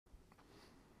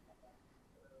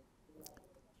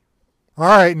All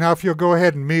right, now if you'll go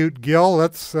ahead and mute Gil,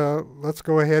 let's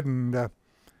go ahead and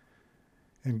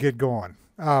get going.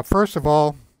 First of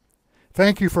all,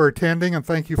 thank you for attending and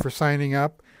thank you for signing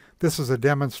up. This is a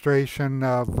demonstration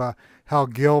of how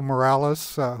Gil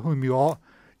Morales, whom you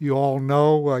all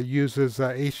know, uses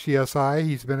HGSI.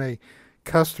 He's been a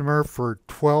customer for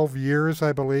 12 years,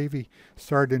 I believe. He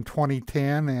started in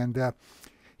 2010, and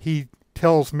he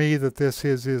tells me that this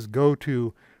is his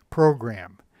go-to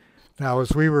program. Now,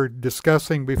 as we were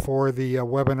discussing before the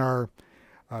webinar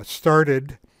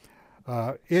started,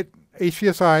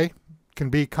 HGSI can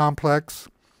be complex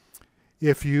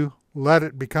if you let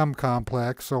it become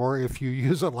complex or if you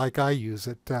use it like I use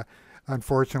it,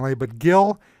 unfortunately. But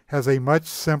Gil has a much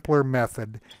simpler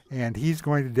method, and he's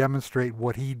going to demonstrate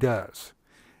what he does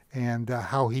and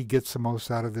how he gets the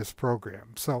most out of this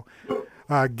program. So,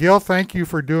 Gil, thank you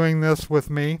for doing this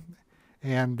with me,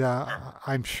 and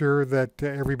I'm sure that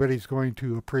everybody's going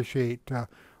to appreciate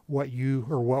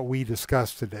what we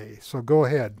discussed today. So go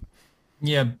ahead.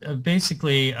 Yeah,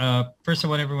 basically, first I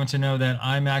want everyone to know that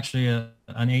I'm actually an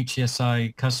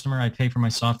HGSI customer. I pay for my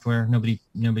software.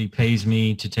 Nobody pays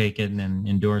me to take it and then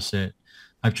endorse it.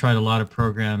 I've tried a lot of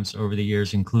programs over the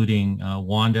years, including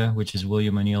WANDA, which is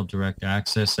William O'Neill Direct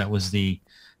Access. That was the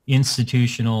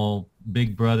institutional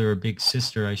big brother or big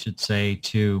sister, I should say,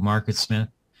 to MarketSmith.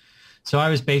 So I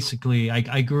was basically,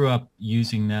 I grew up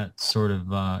using that sort of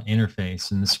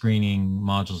interface and the screening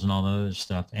modules and all the other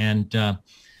stuff. And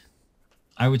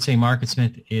I would say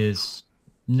MarketSmith is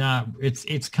not,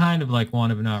 it's kind of like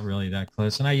WANDA, but not really that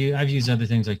close. And I've used other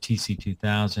things like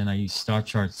TC2000. I use stock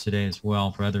charts today as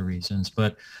well for other reasons.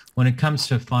 But when it comes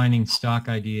to finding stock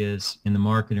ideas in the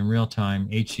market in real time,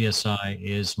 HGSI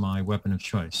is my weapon of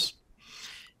choice.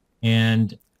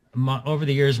 And over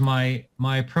the years, my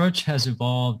approach has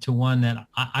evolved to one that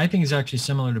I think is actually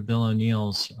similar to Bill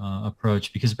O'Neill's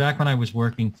approach, because back when I was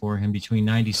working for him between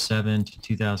 97 to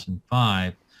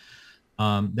 2005,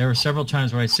 there were several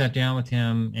times where I sat down with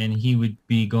him and he would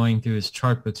be going through his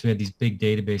chart books. We had these big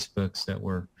database books that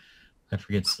were, I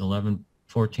forget, it's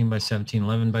 14 by 17,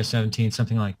 11 by 17,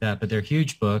 something like that. But they're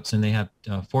huge books, and they have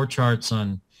 4 charts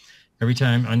on every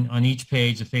time on each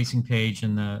page. The facing page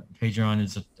and the page you're on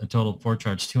is a total of 4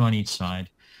 charts, 2 on each side,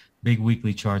 big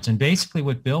weekly charts. And basically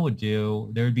what Bill would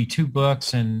do, there would be 2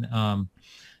 books, and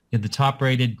the top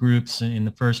rated groups in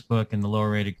the first book and the lower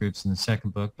rated groups in the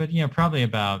second book, but probably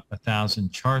about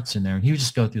 1,000 charts in there. And he would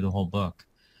just go through the whole book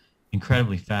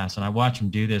incredibly fast. And I watched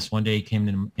him do this. One day he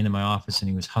came into my office and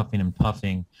he was huffing and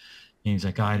puffing. And he's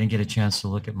like, "Oh, I didn't get a chance to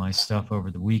look at my stuff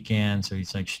over the weekend." So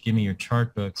he's like, "Give me your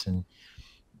chart books." And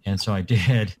so I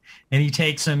did. And he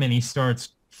takes them and he starts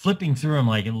flipping through them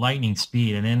like at lightning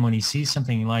speed. And then when he sees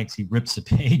something he likes, he rips the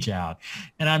page out.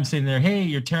 And I'm sitting there, "Hey,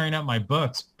 you're tearing up my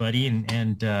books, buddy."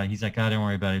 And he's like, "Oh, don't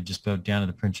worry about it. Just go down to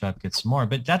the print shop, get some more."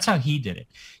 But that's how he did it.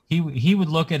 He would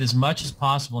look at as much as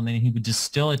possible, and then he would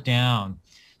distill it down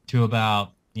to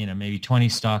about, maybe 20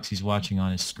 stocks he's watching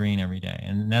on his screen every day.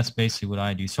 And that's basically what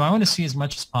I do. So I want to see as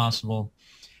much as possible,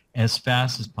 as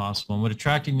fast as possible. And what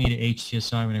attracted me to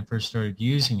HGSI when I first started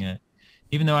using it,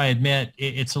 even though I admit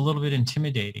it's a little bit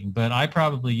intimidating, but I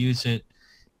probably use it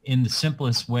in the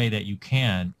simplest way that you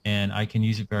can, and I can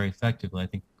use it very effectively. I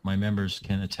think my members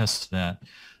can attest to that,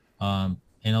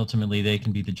 and ultimately they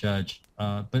can be the judge.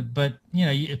 But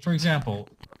for example,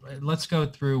 let's go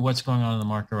through what's going on in the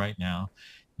market right now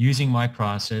using my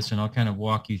process, and I'll kind of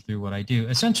walk you through what I do.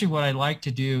 Essentially, what I like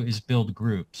to do is build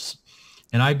groups.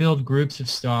 And I build groups of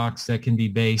stocks that can be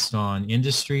based on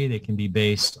industry. They can be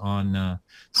based on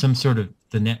some sort of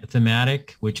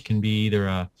thematic, which can be either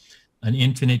an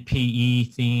infinite PE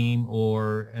theme,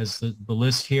 or as the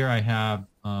list here I have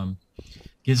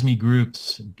gives me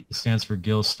groups. It stands for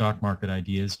Gil Stock Market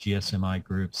Ideas, GSMI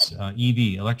groups,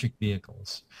 EV, electric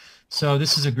vehicles. So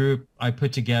this is a group I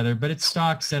put together, but it's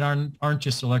stocks that aren't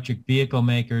just electric vehicle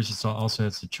makers.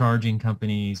 It's the charging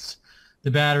companies, the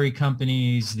battery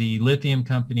companies, the lithium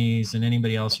companies, and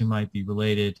anybody else who might be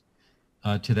related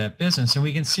to that business. And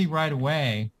we can see right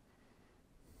away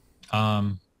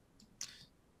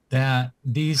that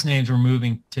these names were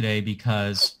moving today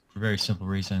because, for a very simple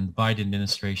reason, the Biden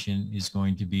administration is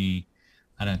going to be,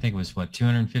 I don't think it was,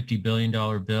 $250 billion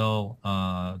bill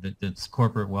that's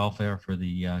corporate welfare for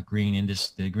the green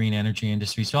energy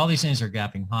industry. So all these things are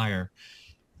gapping higher.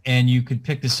 And you could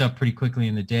pick this up pretty quickly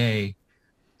in the day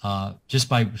just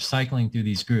by cycling through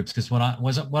these groups. Because what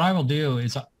I will do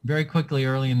is very quickly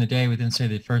early in the day, within, say,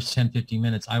 the first 10, 15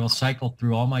 minutes, I will cycle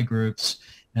through all my groups,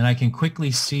 and I can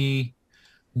quickly see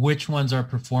which ones are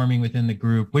performing within the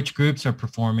group, which groups are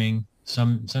performing.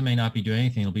 Some may not be doing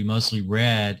anything. It'll be mostly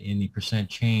red in the percent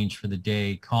change for the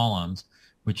day columns,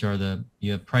 which are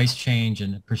you have price change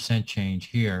and the percent change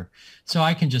here. So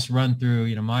I can just run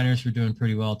through, miners were doing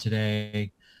pretty well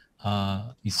today.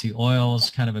 You see oil's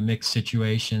kind of a mixed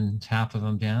situation, half of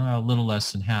them down, a little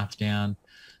less than half down.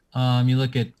 You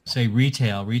look at, say,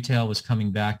 retail. Retail was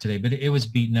coming back today, but it was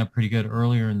beaten up pretty good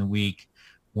earlier in the week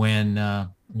when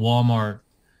Walmart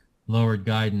lowered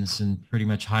guidance and pretty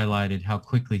much highlighted how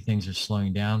quickly things are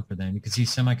slowing down for them. You can see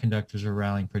semiconductors are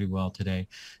rallying pretty well today.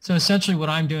 So essentially what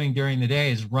I'm doing during the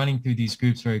day is running through these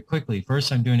groups very quickly.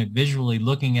 First, I'm doing it visually,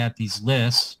 looking at these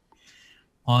lists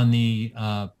on the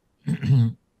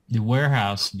the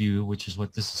warehouse view, which is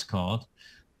what this is called,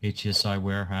 HGSI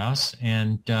warehouse.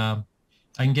 And I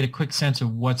can get a quick sense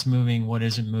of what's moving, what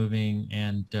isn't moving,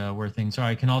 and where things are.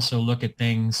 I can also look at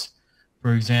things.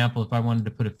 For example, if I wanted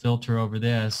to put a filter over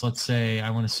this, let's say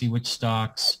I want to see which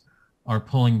stocks are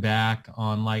pulling back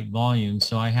on light volume.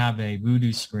 So I have a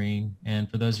Voodoo screen. And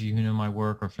for those of you who know my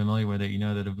work or familiar with it, you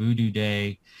know that a Voodoo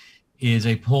day is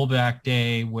a pullback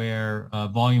day where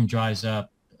volume dries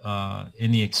up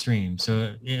in the extreme.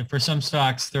 So for some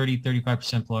stocks, 30,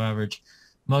 35% below average.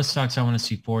 Most stocks I want to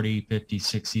see 40, 50,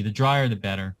 60. The drier, the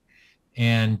better.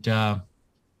 And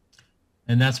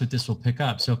that's what this will pick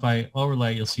up. So if I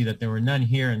overlay, you'll see that there were none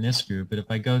here in this group. But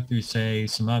if I go through, say,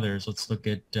 some others, let's look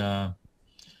at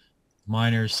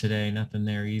miners today. Nothing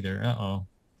there either. Uh-oh.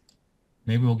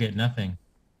 Maybe we'll get nothing.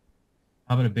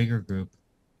 How about a bigger group?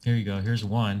 Here you go. Here's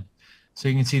one. So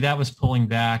you can see that was pulling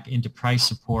back into price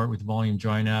support with volume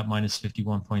drying up, minus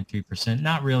 51.3%.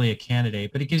 Not really a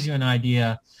candidate, but it gives you an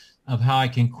idea of how I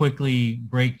can quickly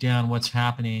break down what's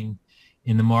happening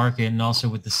in the market and also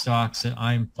with the stocks that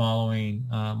I'm following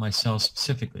myself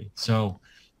specifically. So,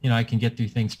 I can get through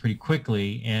things pretty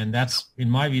quickly, and that's, in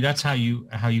my view, that's how you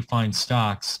find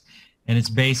stocks. And it's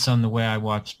based on the way I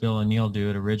watched Bill O'Neill do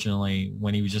it originally,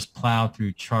 when he would just plow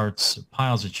through charts,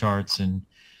 piles of charts,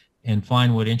 and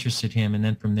find what interested him, and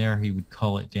then from there he would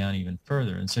cull it down even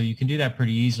further. And so you can do that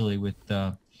pretty easily with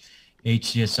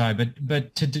HGSI,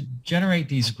 but to generate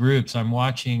these groups, I'm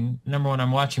watching, number one,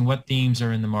 I'm watching what themes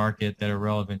are in the market that are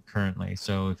relevant currently.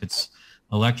 So if it's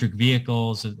electric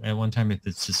vehicles at one time, if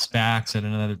it's the SPACs at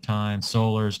another time,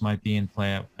 solars might be in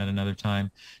play at another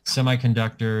time,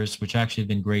 semiconductors, which actually have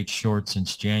been great shorts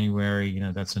since January,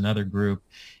 that's another group.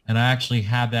 And I actually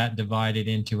have that divided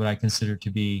into what I consider to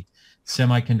be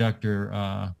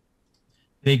semiconductor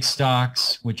big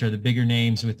stocks, which are the bigger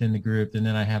names within the group, and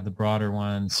then I have the broader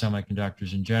one,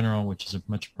 semiconductors in general, which is a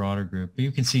much broader group. But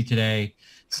you can see today,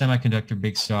 semiconductor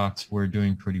big stocks were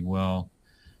doing pretty well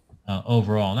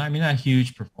overall. I mean, not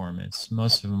huge performance.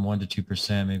 Most of them 1% to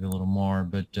 2%, maybe a little more.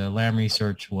 But Lam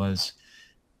Research was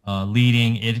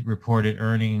leading. It reported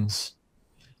earnings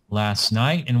last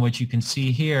night, and what you can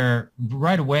see here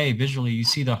right away visually, you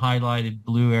see the highlighted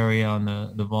blue area on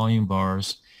the volume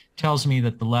bars. Tells me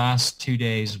that the last 2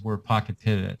 days were pocket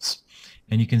pivots,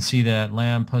 and you can see that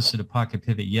Lam posted a pocket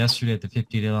pivot yesterday at the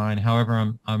 50-day line.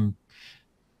 However, I'm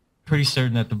pretty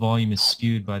certain that the volume is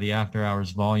skewed by the after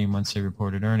hours volume once they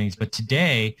reported earnings. But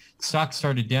today, stock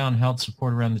started down, held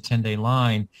support around the 10-day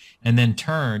line, and then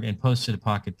turned and posted a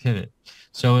pocket pivot.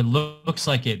 So it looks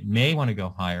like it may want to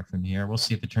go higher from here. We'll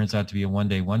see if it turns out to be a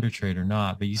one-day wonder trade or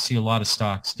not. But you see a lot of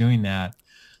stocks doing that.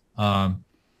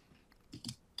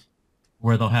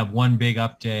 Where they'll have one big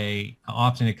up day.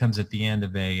 Often it comes at the end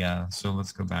of a, so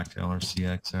let's go back to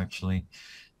LRCX actually.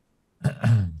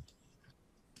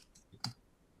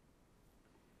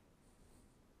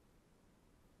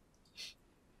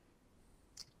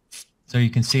 So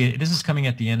you can see this is coming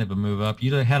at the end of a move up.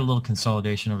 You had a little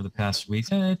consolidation over the past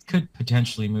weeks, and it could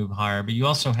potentially move higher, but you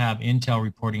also have Intel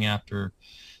reporting after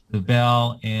the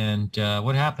bell, and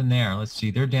what happened there? Let's see.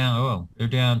 They're down. Oh, they're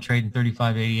down trading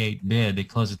 35.88 bid. They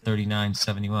closed at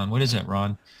 39.71. What is it,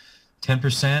 Ron?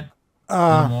 10%?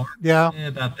 A little more? Yeah,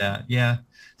 about that. Yeah.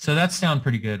 So that's down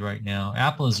pretty good right now.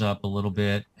 Apple is up a little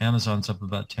bit. Amazon's up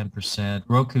about 10%.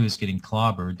 Roku is getting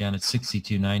clobbered, down at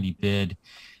 62.90 bid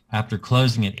after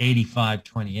closing at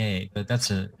 85.28. But that's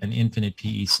an infinite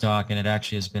PE stock, and it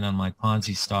actually has been on my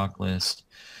Ponzi stock list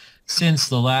since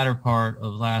the latter part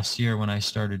of last year when I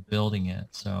started building it.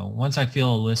 So once I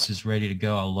feel a list is ready to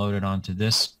go, I'll load it onto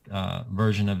this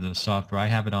version of the software. I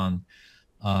have it on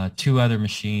 2 other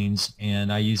machines,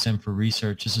 and I use them for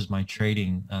research. This is my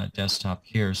trading desktop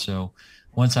here. So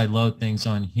once I load things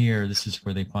on here, this is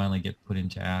where they finally get put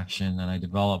into action, and I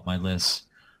develop my lists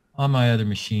on my other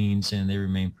machines, and they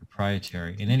remain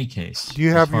proprietary. In any case, do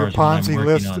you have your Ponzi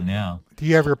list on now? Do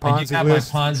you have your Ponzi list? I have my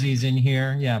Ponzi's in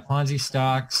here. Yeah, Ponzi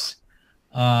stocks.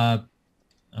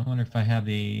 I wonder if I have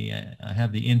the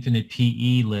infinite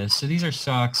PE list. So these are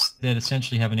stocks that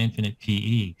essentially have an infinite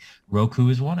PE. Roku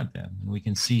is one of them. And we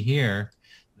can see here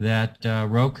that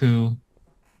Roku,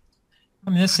 I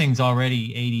mean, this thing's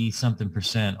already 80 something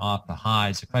percent off the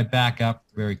highs. If I back up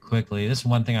very quickly, this is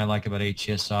one thing I like about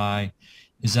HGSI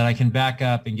is that I can back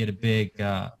up and get a big,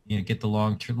 get the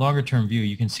longer term view.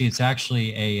 You can see it's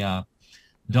actually a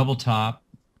double top.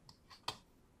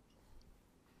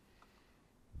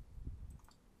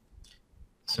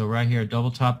 So right here, a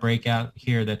double top breakout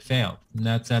here that failed. And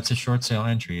that's a short sale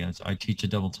entry. As I teach a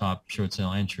double top short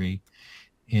sale entry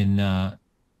in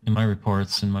my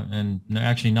reports and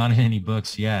actually not in any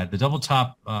books yet. The double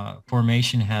top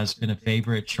formation has been a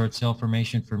favorite short sale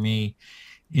formation for me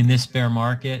in this bear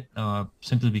market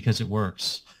simply because it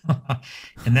works.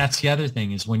 And that's the other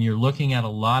thing is when you're looking at a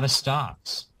lot of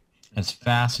stocks as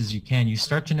fast as you can, you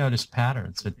start to notice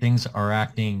patterns that things are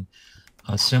acting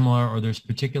similar, or there's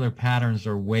particular patterns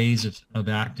or ways of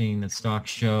acting that stocks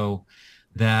show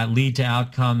that lead to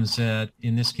outcomes that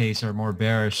in this case are more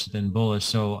bearish than bullish.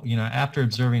 So, after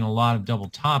observing a lot of double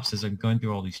tops as I'm going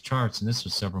through all these charts, and this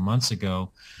was several months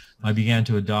ago, I began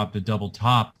to adopt a double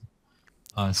top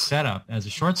setup as a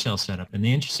short sale setup. And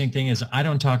the interesting thing is I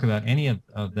don't talk about any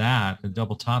of that, the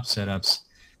double top setups,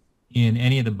 in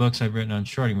any of the books I've written on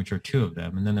shorting, which are 2 of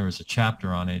them. And then there was a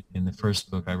chapter on it in the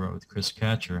first book I wrote with Chris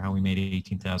Katcher, how we made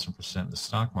 18,000% in the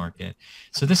stock market.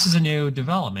 So this is a new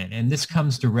development, and this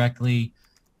comes directly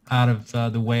out of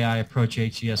the way I approach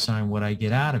HGSI and what I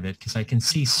get out of it, because I can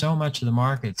see so much of the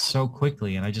market so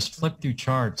quickly, and I just flip through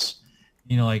charts,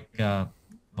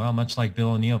 much like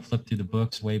Bill O'Neill flipped through the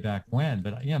books way back when.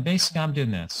 But, basically I'm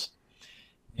doing this.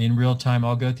 In real time,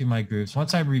 I'll go through my groups.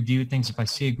 Once I've reviewed things, if I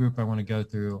see a group I want to go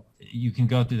through, you can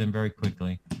go through them very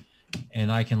quickly.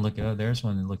 And I can look at, there's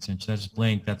one that looks interesting. That's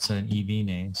Blink. That's an EV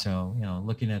name. So,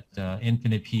 looking at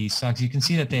infinite P stocks, you can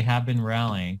see that they have been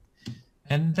rallying.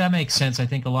 And that makes sense. I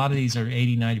think a lot of these are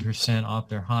 80, 90% off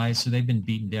their highs. So they've been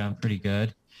beaten down pretty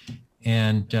good.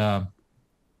 And,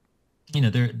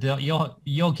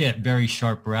 you'll get very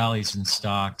sharp rallies in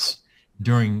stocks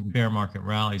during bear market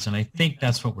rallies. And I think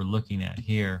that's what we're looking at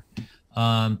here.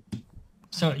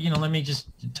 So, let me just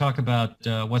talk about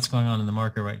what's going on in the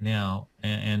market right now.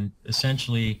 And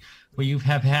essentially what you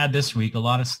have had this week, a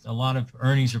lot of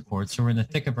earnings reports. So we're in the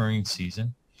thick of earnings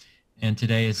season. And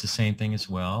today is the same thing as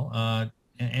well.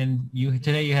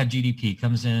 Today you had GDP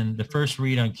comes in. The first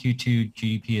read on Q2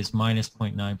 GDP is minus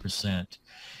 0.9%.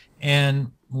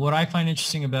 And what I find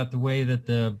interesting about the way that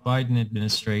the Biden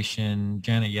administration,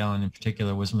 Janet Yellen in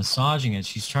particular, was massaging it,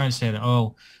 she's trying to say that,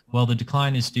 the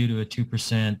decline is due to a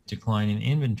 2% decline in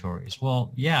inventories.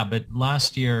 Well, yeah, but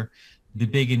last year, the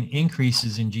big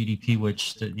increases in GDP,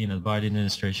 which the Biden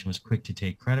administration was quick to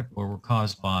take credit for, were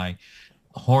caused by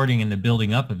hoarding and the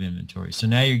building up of inventory. So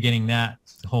now you're getting that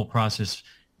whole process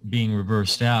being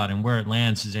reversed out, and where it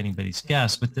lands is anybody's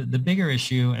guess. But the bigger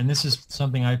issue, and this is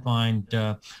something I find,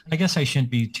 I guess I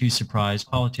shouldn't be too surprised.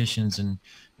 Politicians and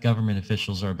government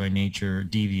officials are by nature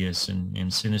devious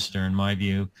and sinister in my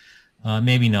view.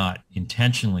 Maybe not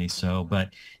intentionally so, but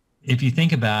if you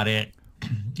think about it,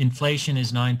 inflation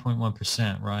is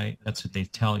 9.1%, right? That's what they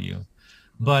tell you.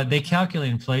 But they calculate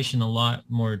inflation a lot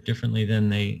more differently than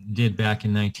they did back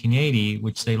in 1980,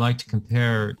 which they like to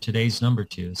compare today's number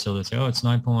to. So they say, it's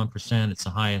 9.1%. It's the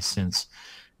highest since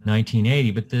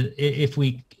 1980. But if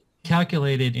we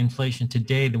calculated inflation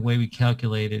today the way we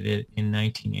calculated it in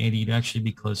 1980, it'd actually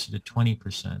be closer to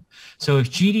 20%. So if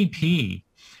GDP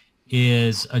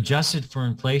is adjusted for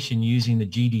inflation using the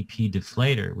GDP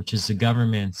deflator, which is the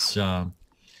government's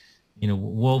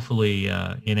woefully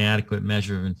inadequate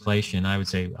measure of inflation, I would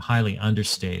say highly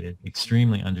understated,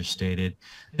 extremely understated,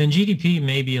 then GDP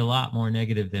may be a lot more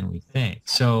negative than we think.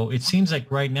 So it seems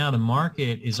like right now the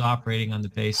market is operating on the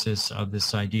basis of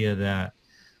this idea that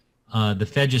the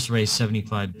Fed just raised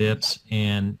 75 bips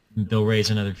and they'll raise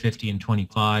another 50 and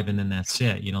 25, and then that's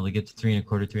it. They get to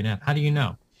 3.25, 3.5. How do you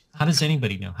know? How does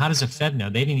anybody know? How does the Fed know?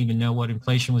 They didn't even know what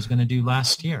inflation was going to do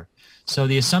last year. So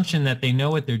the assumption that they know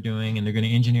what they're doing and they're going to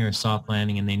engineer a soft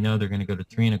landing and they know they're going to go to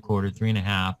 3.25,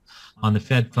 3.5 on the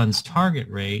Fed funds target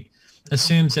rate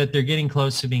assumes that they're getting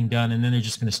close to being done, and then they're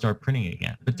just going to start printing it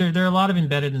again. But there are a lot of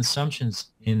embedded assumptions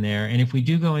in there. And if we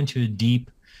do go into a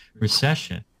deep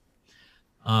recession,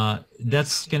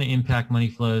 that's going to impact money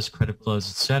flows, credit flows,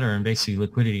 et cetera, and basically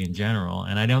liquidity in general.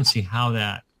 And I don't see how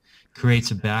that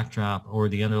creates a backdrop or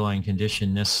the underlying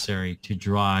condition necessary to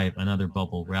drive another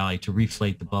bubble rally, to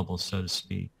reflate the bubble, so to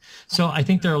speak. So I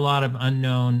think there are a lot of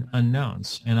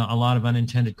unknowns and a lot of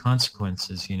unintended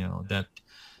consequences, that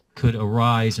could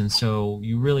arise. And so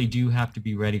you really do have to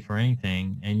be ready for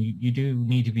anything. And you do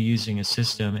need to be using a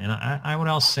system. And I would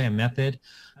also say a method.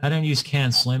 I don't use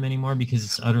Can Slim anymore because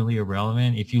it's utterly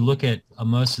irrelevant. If you look at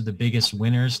most of the biggest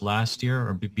winners last year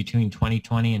or between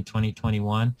 2020 and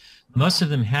 2021, most of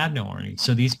them had no earnings.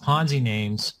 So these Ponzi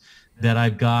names that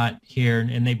I've got here,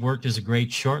 and they've worked as a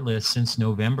great short list since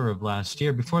November of last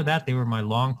year. Before that, they were my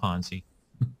long Ponzi.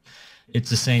 It's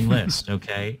the same list,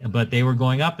 okay? But they were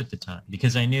going up at the time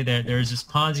because I knew that there's this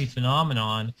Ponzi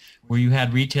phenomenon where you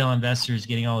had retail investors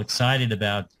getting all excited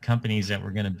about companies that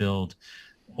were going to build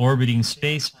orbiting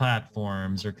space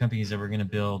platforms or companies that were going to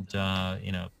build,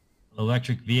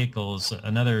 electric vehicles.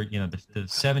 Another, the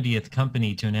 70th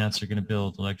company to announce they're going to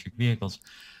build electric vehicles.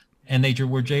 And they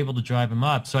were able to drive them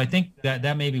up. So I think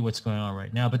that may be what's going on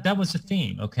right now. But that was the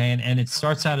theme, okay? And it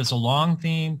starts out as a long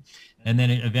theme, and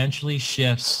then it eventually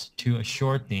shifts to a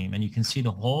short theme. And you can see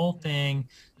the whole thing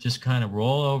just kind of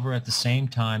roll over at the same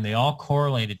time. They all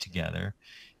correlated together.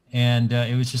 And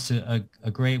it was just a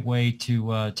great way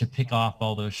to pick off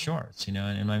all those shorts,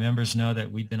 And my members know that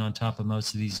we've been on top of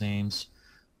most of these names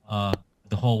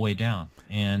the whole way down.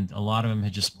 And a lot of them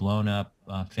had just blown up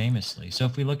famously. So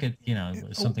if we look at,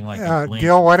 something like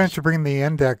Gil, why don't you bring the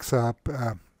index up?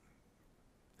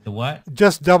 The what?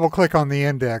 Just double click on the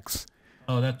index.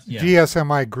 Oh, that's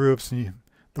GSMI groups. And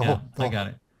I got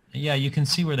it. Yeah, you can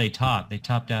see where they topped. They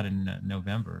topped out in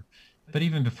November. But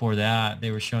even before that,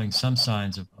 they were showing some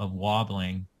signs of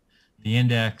wobbling. The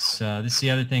index, this is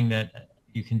the other thing that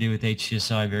you can do with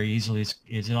HGSI very easily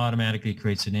is it automatically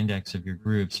creates an index of your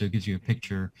group. So it gives you a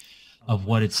picture of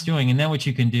what it's doing. And then what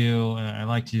you can do, and I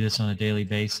like to do this on a daily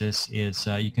basis, is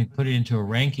you can put it into a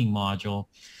ranking module.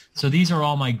 So these are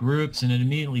all my groups, and it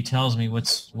immediately tells me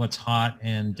what's hot.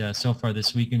 And so far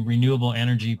this week in renewable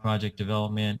energy project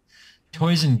development,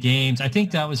 toys and games. I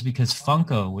think that was because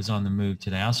Funko was on the move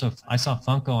today. I saw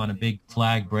Funko on a big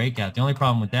flag breakout. The only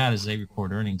problem with that is they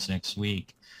report earnings next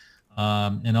week.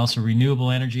 And also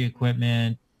renewable energy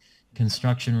equipment,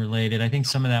 construction related. I think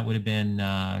some of that would have been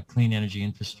clean energy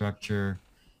infrastructure.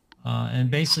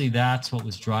 And basically that's what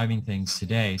was driving things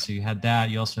today. So you had that.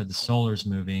 You also had the solars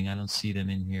moving. I don't see them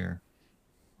in here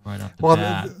right off the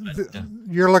bat.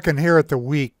 You're looking here at the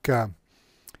week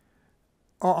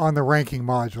on the ranking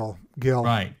module, Gil.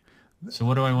 Right. So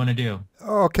what do I want to do?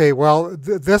 Okay, well,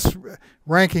 this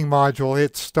ranking module,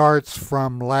 it starts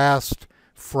from last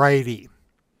Friday.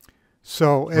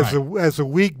 So as the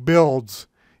week builds,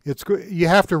 you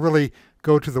have to really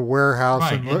go to the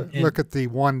warehouse and look at the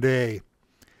 1 day.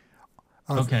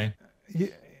 Okay.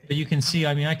 But you can see,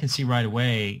 I can see right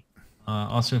away.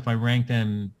 Also, if I rank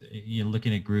them,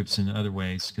 looking at groups in other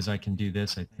ways, because I can do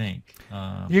this, I think.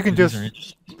 You can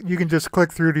just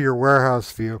click through to your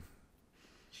warehouse view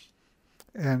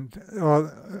and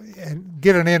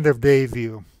get an end of day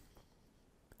view.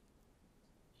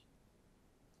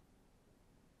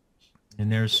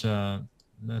 And there's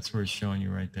that's where it's showing you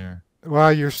right there.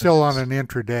 Well, you're still on an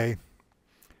intraday.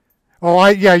 Oh,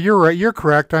 you're right. You're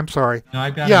correct. I'm sorry. No,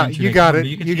 I've got you got it.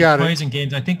 You got it. Toys and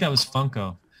games. I think that was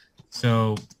Funko.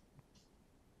 So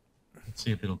let's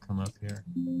see if it'll come up here.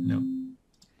 No.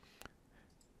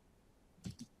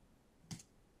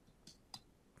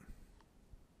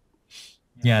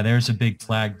 Yeah, there's a big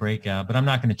flag breakout, but I'm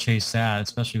not going to chase that,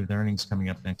 especially with earnings coming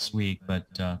up next week. But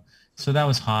so that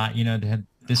was hot.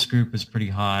 This group was pretty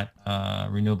hot,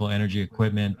 renewable energy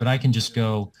equipment. But I can just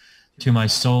go to my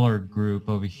solar group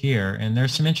over here, and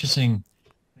there's some interesting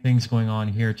things going on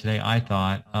here today, I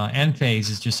thought.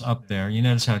 Enphase is just up there. You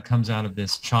notice how it comes out of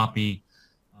this choppy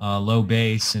low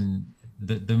base, and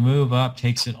the move up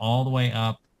takes it all the way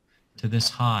up to this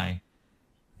high.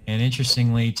 And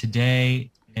interestingly, today,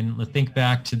 and think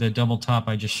back to the double top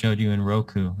I just showed you in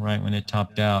Roku, right, when it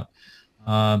topped out.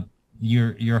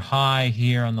 Your high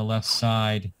here on the left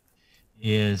side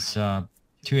is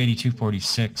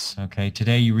 282.46. Okay,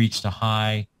 today you reached a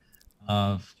high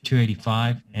of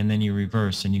 285, and then you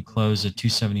reverse and you close at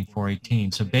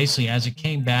 274.18. So basically, as it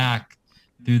came back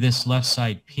through this left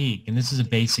side peak, and this is a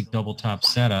basic double top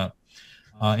setup,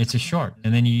 it's a short,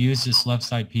 and then you use this left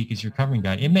side peak as your covering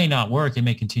guide. It may not work. It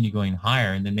may continue going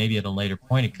higher, and then maybe at a later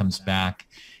point it comes back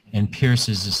and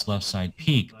pierces this left side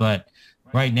peak. But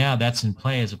right now, that's in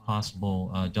play as a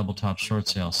possible double top short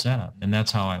sale setup, and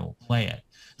that's how I will play it.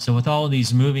 So with all of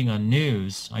these moving on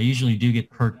news, I usually do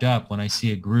get perked up when I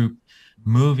see a group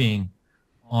moving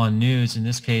on news. In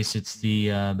this case, it's the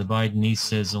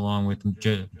Bidenistas along with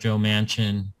Joe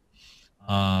Manchin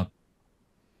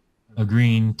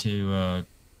agreeing to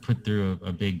put through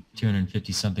a big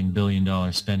 $250-something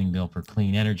billion spending bill for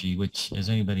clean energy, which, as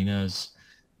anybody knows,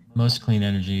 most clean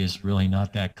energy is really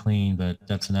not that clean, but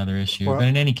that's another issue. But Well,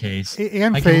 in any case, I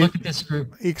can Enphase, look at this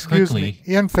group excuse me,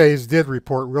 quickly. Enphase did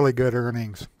report really good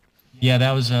earnings. Yeah,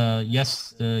 that was the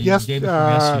Yes, day before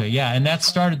yesterday. Yeah, and that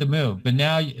started the move. But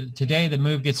now today the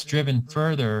move gets driven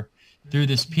further through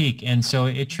this peak, and so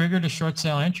it triggered a short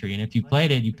sale entry. And if you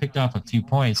played it, you picked off a few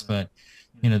points. But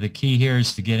the key here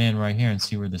is to get in right here and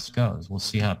see where this goes. We'll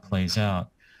see how it plays out.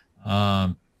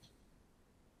 Um,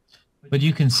 but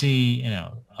you can see,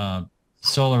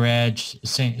 Solar Edge,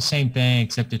 same thing,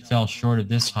 except it fell short of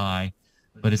this high,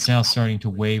 but it's now starting to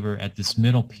waver at this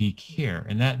middle peak here,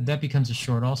 and that becomes a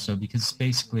short also because it's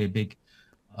basically a big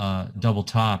double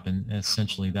top, and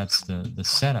essentially that's the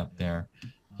setup there.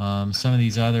 Some of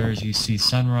these others, you see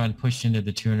Sunrun pushed into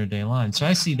the 200-day line. So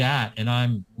I see that, and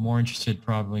I'm more interested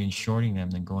probably in shorting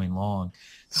them than going long.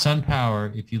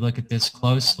 SunPower, if you look at this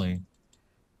closely,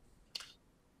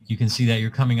 you can see that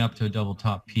you're coming up to a double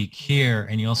top peak here,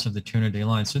 and you also have the 200-day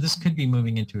line. So this could be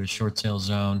moving into a short sale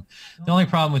zone. The only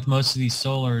problem with most of these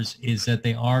solars is that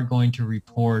they are going to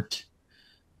report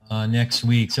next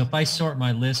week. So if I sort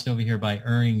my list over here by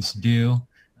earnings due,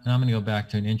 and I'm going to go back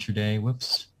to an intraday.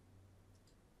 Whoops.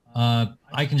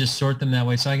 I can just sort them that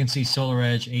way. So I can see Solar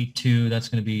Edge 8.2. That's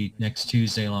going to be next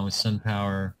Tuesday along with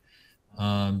SunPower.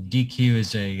 DQ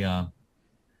is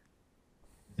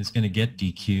going to get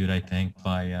DQ'd, I think,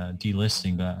 by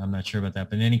delisting, but I'm not sure about that.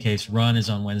 But in any case, Run is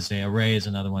on Wednesday. Array is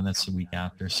another one that's the week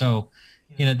after. So,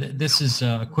 this is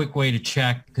a quick way to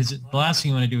check, because the last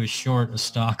thing you want to do is short a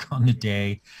stock on the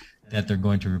day that they're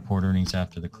going to report earnings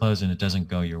after the close, and it doesn't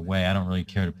go your way. I don't really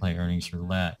care to play earnings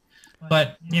roulette.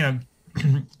 But,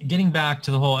 getting back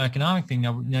to the whole economic thing,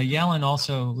 now Yellen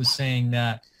also was saying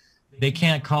that they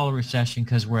can't call a recession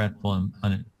because we're at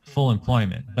full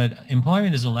employment, but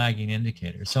employment is a lagging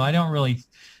indicator. So I don't really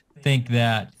think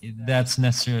that that's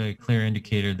necessarily a clear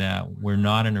indicator that we're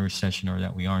not in a recession or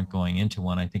that we aren't going into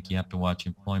one. I think you have to watch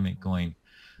employment going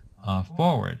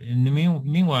forward. In the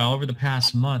meanwhile, over the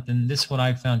past month, and this is what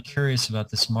I found curious about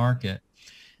this market,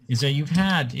 is that you've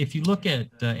had, if you look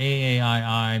at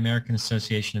AAII, American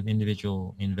Association of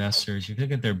Individual Investors, you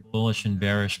look at their bullish and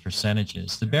bearish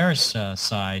percentages. The bearish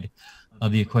side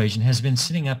of the equation has been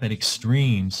sitting up at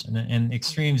extremes, and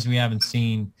extremes we haven't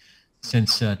seen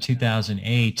since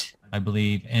 2008, I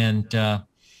believe, and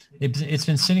it's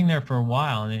been sitting there for a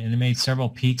while, and it made several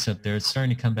peaks up there. It's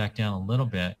starting to come back down a little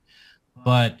bit,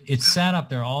 but it's sat up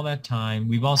there all that time.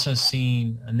 We've also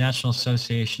seen a National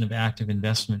Association of Active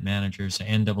Investment Managers,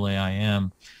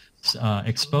 NAIM,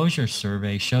 exposure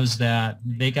survey shows that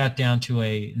they got down to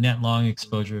a net long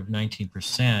exposure of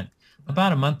 19%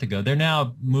 about a month ago. They're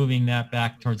now moving that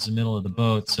back towards the middle of the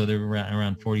boat, so they're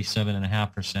around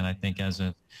 47.5%, I think, as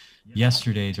of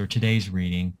yesterday's or today's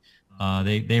reading.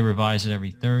 They revise it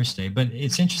every Thursday. But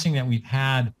it's interesting that we've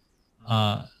had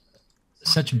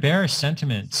such bearish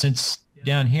sentiment since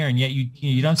down here, and yet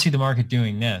you don't see the market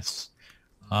doing this.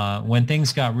 When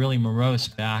things got really morose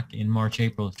back in March,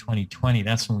 April of 2020,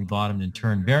 that's when we bottomed and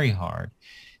turned very hard.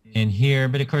 And here,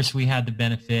 but of course we had the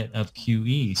benefit of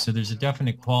QE. So there's a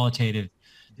definite qualitative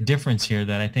difference here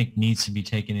that I think needs to be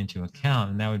taken into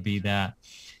account. And that would be that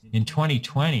in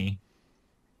 2020,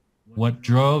 what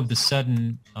drove the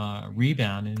sudden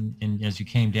rebound, and as you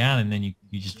came down and then you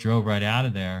just drove right out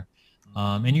of there,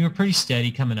 and you were pretty steady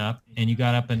coming up, and you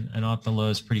got up and off the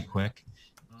lows pretty quick,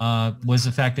 was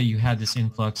the fact that you had this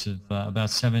influx of about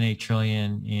 7-8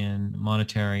 trillion in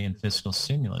monetary and fiscal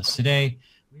stimulus. Today,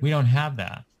 we don't have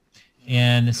that.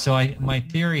 And so my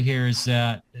theory here is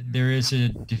that there is a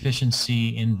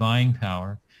deficiency in buying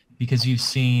power, because you've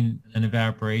seen an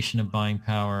evaporation of buying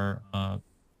power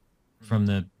from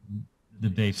the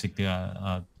basic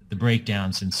the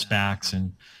breakdowns in SPACs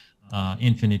and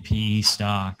infinite PE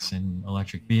stocks and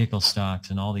electric vehicle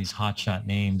stocks and all these hotshot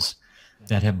names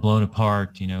that have blown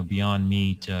apart, Beyond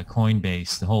Meat,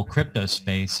 Coinbase. The whole crypto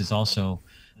space is also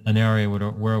an area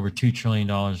where over $2 trillion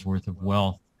worth of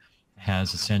wealth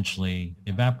has essentially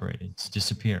evaporated. It's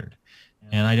disappeared.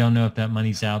 And I don't know if that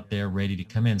money's out there ready to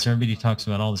come in. So everybody talks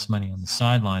about all this money on the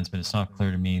sidelines, but it's not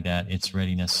clear to me that it's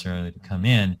ready necessarily to come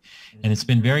in. And it's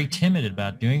been very timid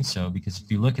about doing so, because if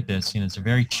you look at this, it's a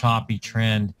very choppy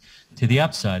trend to the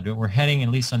upside. But we're heading, at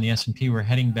least on the S&P, we're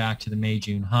heading back to the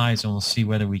May-June highs, and we'll see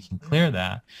whether we can clear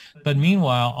that. But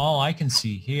meanwhile, all I can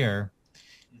see here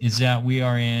is that we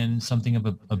are in something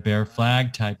of a bear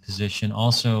flag type position.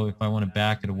 Also, if I want to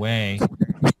back it away,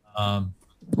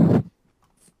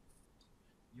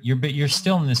 you're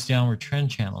still in this downward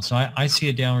trend channel. So I see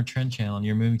a downward trend channel, and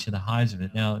you're moving to the highs of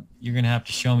it. Now, you're going to have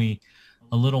to show me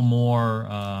a little more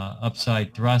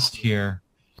upside thrust here,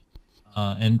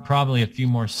 and probably a few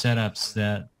more setups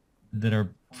that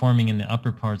are forming in the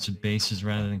upper parts of bases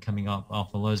rather than coming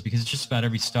off the lows, because just about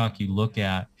every stock you look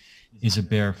at is a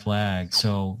bear flag.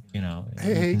 So, Hey, you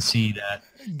hey, can see that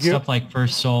Gil, stuff like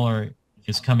First Solar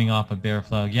is coming off a bear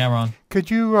flag. Yeah, Ron? could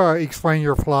you explain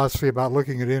your philosophy about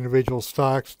looking at individual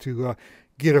stocks to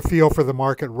get a feel for the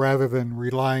market rather than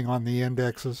relying on the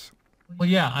indexes? Well,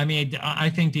 yeah, I mean, I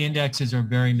think the indexes are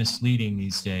very misleading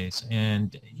these days.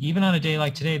 And even on a day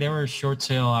like today, there were short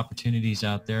sale opportunities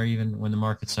out there, even when the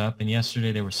market's up. And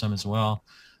yesterday there were some as well,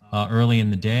 early in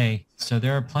the day. So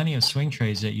there are plenty of swing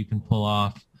trades that you can pull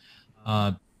off.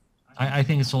 Uh, I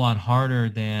think it's a lot harder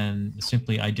than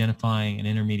simply identifying an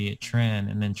intermediate trend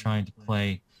and then trying to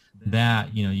play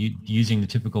that, using the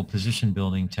typical position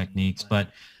building techniques. But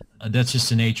that's just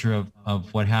the nature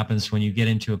of what happens when you get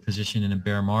into a position in a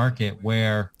bear market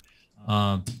where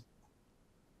um,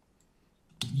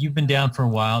 you've been down for a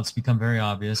while. It's become very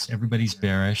obvious. Everybody's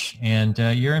bearish, and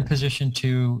you're in position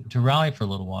to rally for a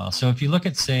little while. So if you look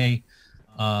at, say,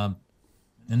 um,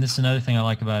 and this is another thing I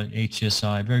like about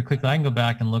HGSI. Very quickly, I can go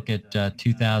back and look at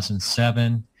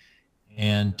 2007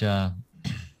 and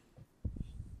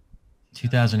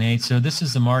 2008. So this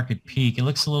is the market peak. It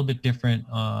looks a little bit different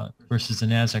versus the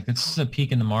NASDAQ. This is a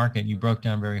peak in the market. You broke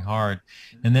down very hard.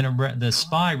 And then the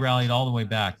SPY rallied all the way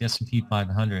back, the S&P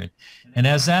 500. And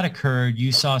as that occurred,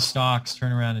 you saw stocks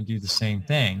turn around and do the same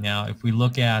thing. Now, if we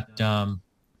look at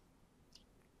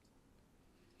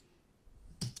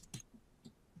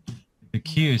the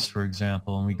Qs, for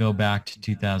example, and we go back to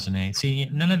 2008. See,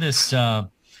 none of this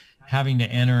having to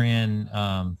enter in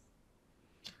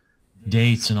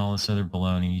dates and all this other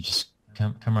baloney. You just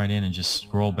come right in and just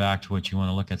scroll back to what you want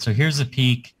to look at. So here's the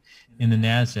peak in the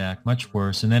NASDAQ, much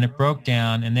worse. And then it broke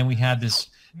down, and then we had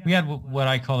what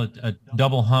I call a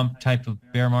double hump type of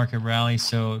bear market rally.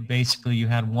 So basically you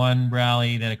had one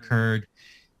rally that occurred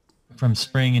from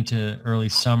spring into early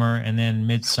summer, and then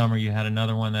midsummer you had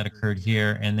another one that occurred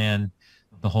here, and then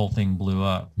the whole thing blew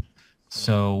up.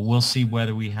 So we'll see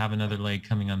whether we have another leg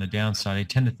coming on the downside. I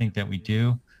tend to think that we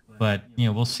do, but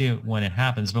we'll see it when it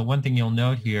happens. But one thing you'll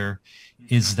note here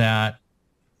is that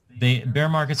bear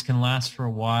markets can last for a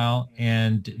while,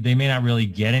 and they may not really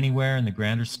get anywhere in the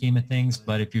grander scheme of things,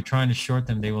 but if you're trying to short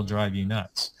them, they will drive you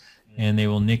nuts, and they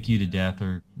will nick you to death,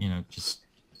 or just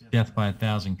death by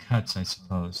 1,000 cuts, I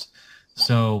suppose.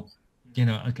 So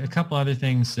a couple other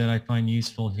things that I find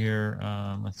useful here.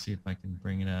 Let's see if I can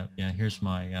bring it up. Yeah, here's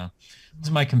my this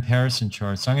is my comparison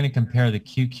chart. So I'm going to compare the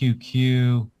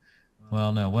QQQ.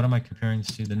 Well, no, what am I comparing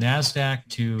this to? The NASDAQ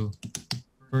to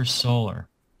First Solar.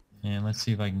 And let's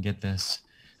see if I can get this.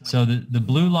 So the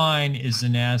blue line is the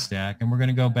NASDAQ, and we're going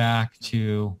to go back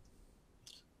to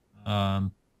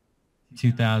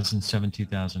 2007,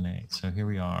 2008. So here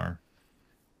we are.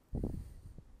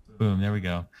 Boom, there we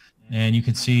go. And you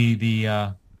can see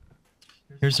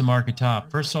here's the market top.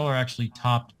 First Solar actually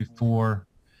topped before,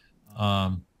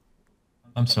 I'm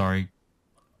sorry,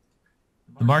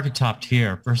 the market topped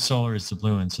here. First Solar is the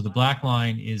blue one. So the black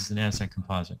line is the NASDAQ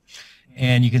composite.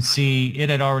 And you can see it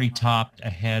had already topped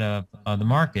ahead of the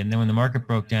market. And then when the market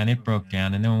broke down, it broke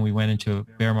down. And then when we went into a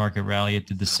bear market rally, it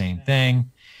did the same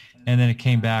thing. And then it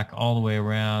came back all the way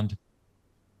around.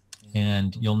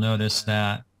 And you'll notice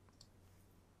that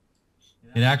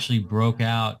it actually broke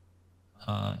out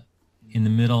in the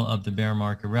middle of the bear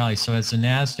market rally. So as the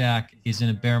NASDAQ is in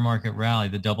a bear market rally,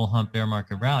 the double hump bear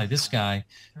market rally, this guy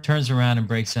turns around and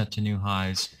breaks out to new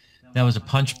highs. That was a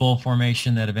punch bowl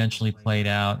formation that eventually played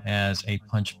out as a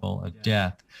punch bowl of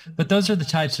death. But those are the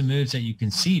types of moves that you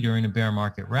can see during a bear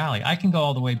market rally. I can go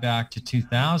all the way back to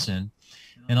 2000,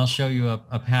 and I'll show you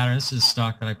a pattern. This is a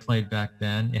stock that I played back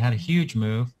then. It had a huge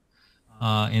move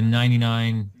in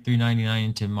 99 through 99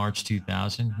 into March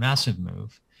 2000, massive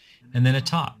move. And then it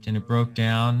topped, and it broke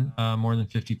down more than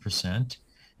 50%.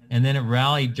 And then it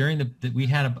rallied during we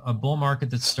had a bull market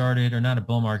that started, or not a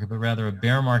bull market, but rather a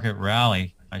bear market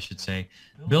rally, I should say.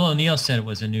 Bill O'Neill said it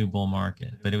was a new bull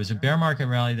market, but it was a bear market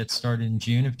rally that started in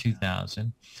June of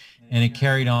 2000, and it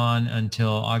carried on until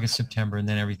August, September, and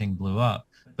then everything blew up.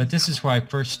 But this is where I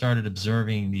first started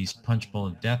observing these punch bowl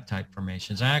of death type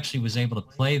formations. I actually was able to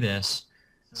play this.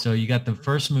 So you got the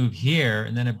first move here,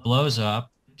 and then it blows up.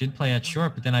 Did play out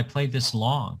short, but then I played this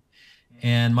long.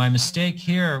 And my mistake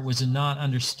here was in not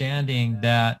understanding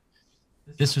that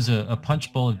this was a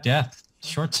punch bowl of death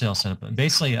short sale setup,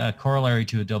 basically a corollary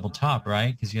to a double top,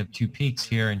 right? Because you have two peaks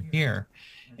here and here.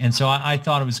 And so I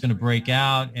thought it was going to break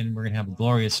out, and we're going to have a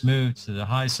glorious move to the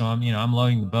high. So I'm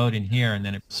loading the boat in here, and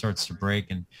then it starts to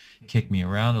break and kick me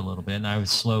around a little bit. And I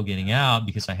was slow getting out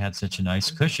because I had such a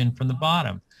nice cushion from the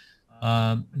bottom.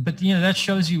 But that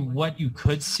shows you what you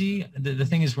could see. The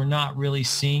thing is, we're not really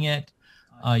seeing it.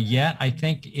 yet. I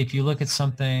think if you look at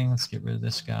something, let's get rid of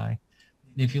this guy.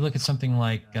 If you look at something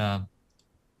like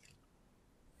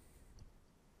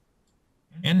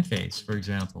Enphase, for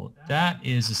example, that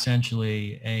is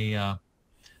essentially a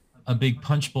big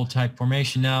punch bowl type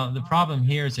formation. Now, the problem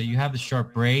here is that you have the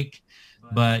sharp break,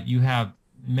 but you have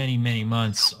many, many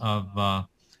months of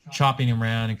chopping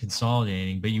around and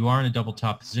consolidating, but you are in a double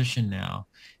top position now.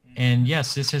 And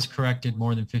yes, this has corrected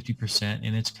more than 50%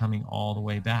 and it's coming all the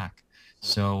way back.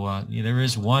 So there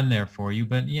is one there for you,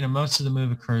 but most of the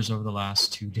move occurs over the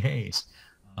last 2 days,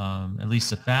 at least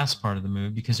the fast part of the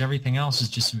move, because everything else is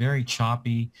just very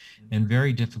choppy and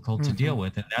very difficult to deal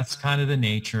with. And that's kind of the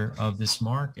nature of this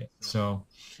market. So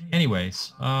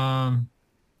anyways, what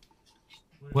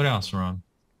else, Ron?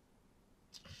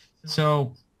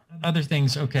 So other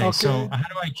things. Okay. So how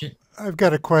do I've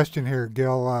got a question here,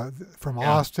 Gil, from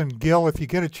Austin. Gil, if you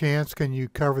get a chance, can you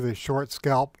cover the short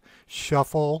scalp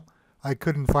shuffle? I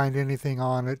couldn't find anything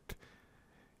on it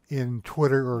in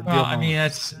Twitter or Well, Gilmore. I mean,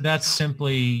 that's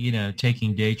simply,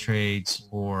 taking day trades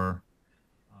or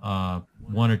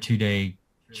 1 or 2 day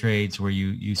trades where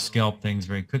you scalp things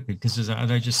very quickly. Because as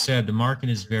I just said, the market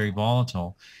is very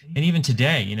volatile. And even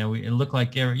today, it looked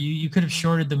like you could have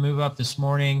shorted the move up this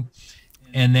morning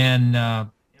and then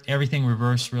everything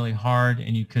reversed really hard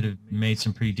and you could have made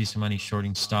some pretty decent money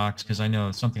shorting stocks, because I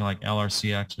know something like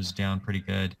LRCX was down pretty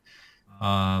good.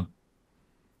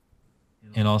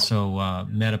 And also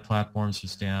Meta Platforms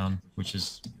was down, which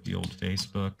is the old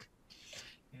Facebook.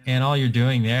 And all you're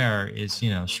doing there is,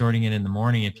 shorting it in the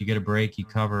morning. If you get a break, you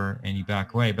cover and you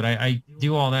back away. But I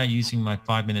do all that using my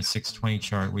 5-minute 620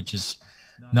 chart, which is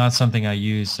not something I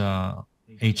use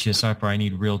HGSI for. I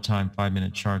need real-time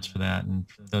 5-minute charts for that. And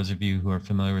for those of you who are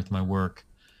familiar with my work,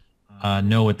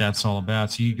 know what that's all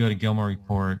about. So you go to Gilmore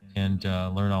Report and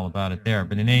learn all about it there.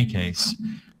 But in any case,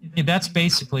 that's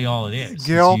basically all it is.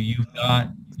 Gil, you've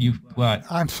what?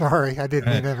 I'm sorry, I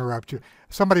didn't mean to interrupt you.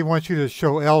 Somebody wants you to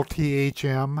show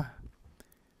LTHM.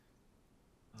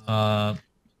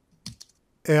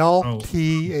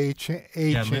 LTHM.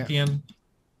 Yeah, lithium.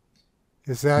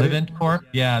 Is that Livent Corp?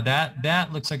 Yeah,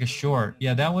 that looks like a short.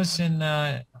 Yeah, that was in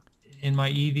my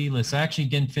EV list. I actually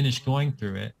didn't finish going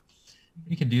through it.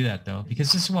 You can do that though,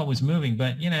 because this is what was moving.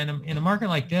 But in a market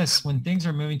like this, when things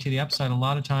are moving to the upside, a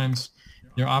lot of times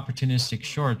they're opportunistic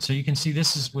shorts. So you can see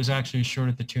this was actually a short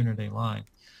at the 200-day line.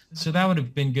 So that would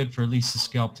have been good for at least the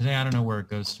scalp today. I don't know where it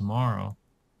goes tomorrow.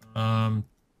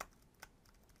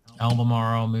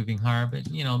 Albemarle moving higher,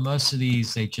 but most of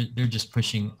these they're just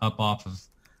pushing up off of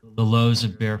the lows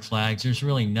of bear flags. There's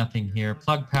really nothing here.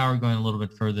 Plug Power going a little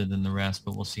bit further than the rest,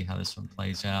 but we'll see how this one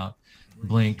plays out.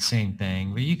 Blink, same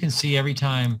thing. But you can see every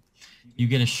time you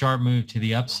get a sharp move to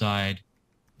the upside,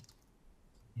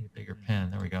 need a bigger pen.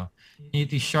 There we go. You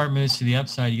get these sharp moves to the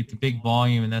upside, you get the big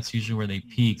volume, and that's usually where they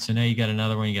peak. So now you got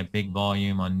another one, you got big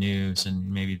volume on news, and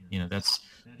maybe,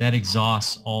 that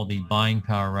exhausts all the buying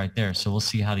power right there. So we'll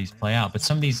see how these play out. But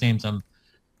some of these names I'm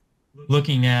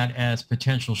looking at as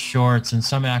potential shorts, and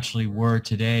some actually were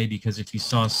today, because if you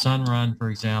saw Sunrun,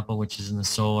 for example, which is in the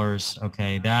solars,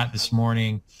 okay, that this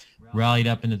morning rallied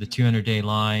up into the 200-day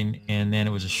line, and then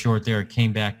it was a short there. It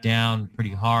came back down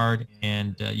pretty hard,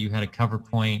 and you had a cover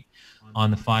point on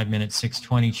the 5-minute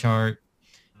 620 chart,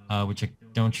 which I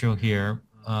don't show here,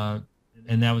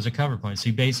 and that was a cover point. So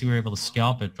you basically were able to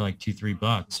scalp it for like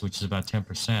 $2-3, which is about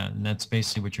 10%, and that's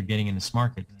basically what you're getting in this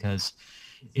market, because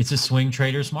it's a swing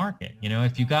trader's market.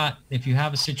 If you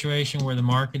have a situation where the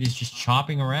market is just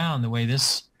chopping around the way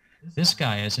this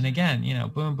guy is, and again,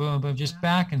 boom, boom, boom, just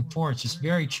back and forth, just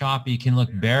very choppy. It can look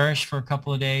bearish for a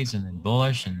couple of days and then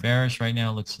bullish and bearish. Right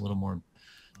now it looks a little more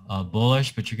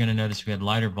bullish, but you're going to notice we had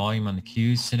lighter volume on the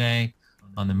Qs today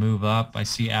on the move up. I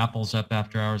see Apple's up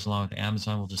after hours along with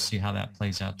Amazon. We'll just see how that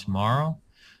plays out tomorrow.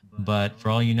 But for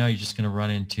all you know, you're just going to run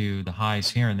into the highs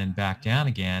here and then back down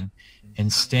again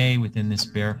and stay within this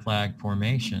bear flag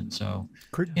formation. So,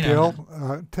 Gil,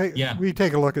 will you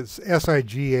take a look at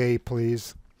SIGA,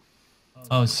 please?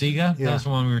 Oh, SIGA? Yeah. That was the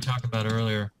one we were talking about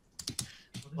earlier.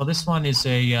 Well, this one is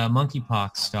a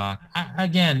monkeypox stock.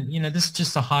 Again, this is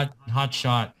just a hot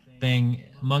shot thing.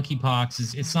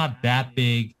 Monkeypox it's not that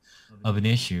big of an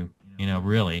issue,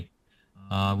 really.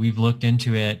 We've looked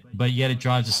into it, but yet it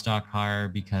drives the stock higher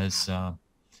because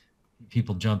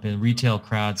people jump in. Retail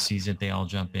crowd sees it. They all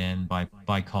jump in,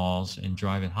 buy calls, and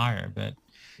drive it higher. But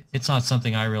it's not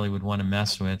something I really would want to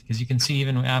mess with, because you can see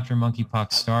even after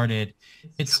monkeypox started,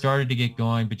 it started to get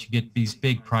going, but you get these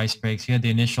big price breaks. You had the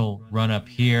initial run up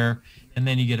here, and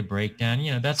then you get a breakdown.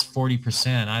 That's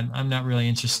 40%. I'm not really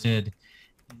interested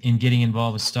in getting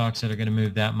involved with stocks that are going to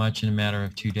move that much in a matter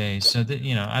of 2 days. So that,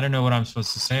 I don't know what I'm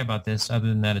supposed to say about this other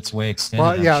than that it's way extended.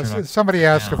 Well, I'm yeah, sure not somebody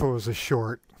asked if down. it was a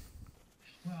short.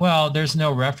 Well, there's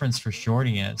no reference for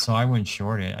shorting it, so I wouldn't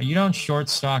short it. You don't short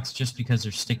stocks just because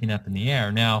they're sticking up in the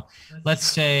air. Now, let's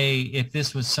say if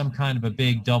this was some kind of a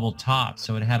big double top,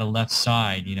 so it had a left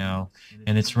side,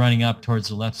 and it's running up towards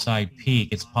the left side peak,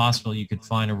 it's possible you could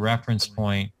find a reference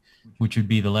point, which would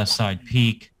be the left side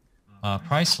peak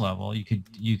price level. You could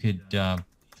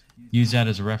use that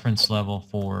as a reference level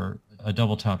for a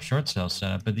double top short sale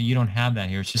setup, but you don't have that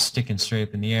here. It's just sticking straight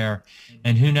up in the air.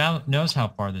 And who now knows how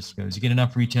far this goes? You get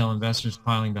enough retail investors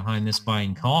piling behind this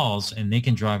buying calls and they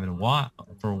can drive it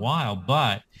for a while.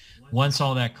 But once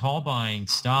all that call buying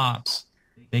stops,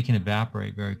 they can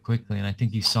evaporate very quickly. And I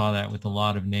think you saw that with a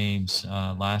lot of names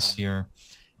last year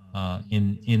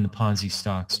in the Ponzi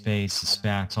stock space, the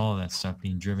SPACs, all of that stuff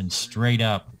being driven straight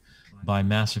up by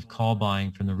massive call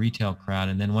buying from the retail crowd.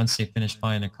 And then once they finish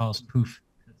buying their calls, poof,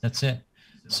 that's it.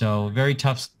 So very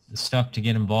tough stuff to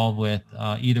get involved with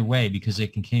either way, because they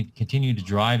can continue to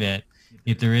drive it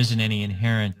if there isn't any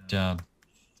inherent, shall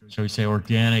we say,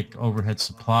 organic overhead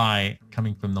supply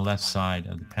coming from the left side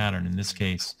of the pattern. In this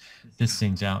case, this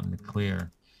thing's out in the clear.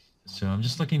 So I'm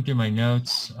just looking through my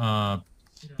notes. The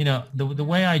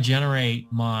way I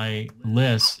generate my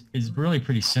list is really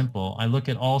pretty simple. I look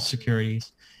at all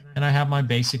securities, and I have my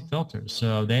basic filters.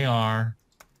 So they are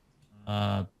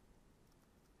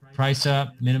price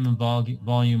up, minimum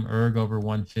volume, ERG over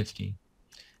 150.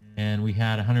 And we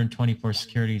had 124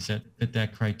 securities that fit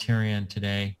that criterion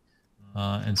today.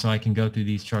 And so I can go through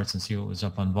these charts and see what was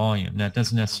up on volume. That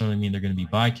doesn't necessarily mean they're going to be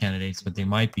buy candidates, but they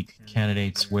might be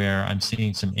candidates where I'm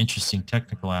seeing some interesting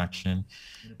technical action.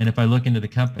 And if I look into the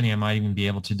company, I might even be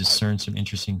able to discern some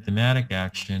interesting thematic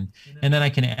action. And then I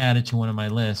can add it to one of my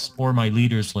lists or my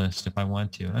leaders list if I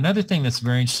want to. Another thing that's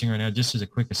very interesting right now, just as a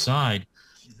quick aside,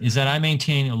 is that I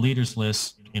maintain a leaders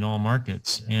list in all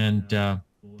markets, and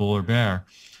bull or bear.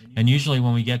 And usually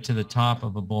when we get to the top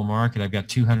of a bull market, I've got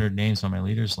 200 names on my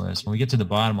leaders list. When we get to the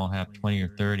bottom, I'll have 20 or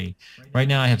 30. Right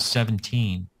now I have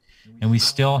 17, and we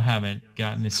still haven't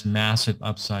gotten this massive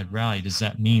upside rally. Does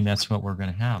that mean that's what we're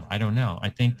going to have? I don't know. I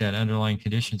think that underlying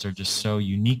conditions are just so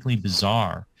uniquely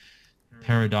bizarre,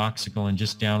 paradoxical, and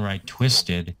just downright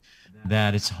twisted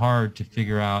that it's hard to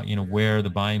figure out, where the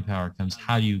buying power comes.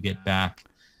 How do you get back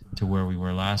to where we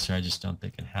were last year? I just don't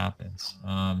think it happens.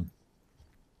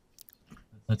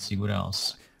 Let's see what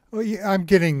else. Well, yeah, I'm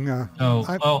getting.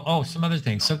 Some other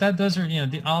things. So those are,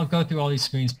 I'll go through all these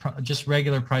screens. Just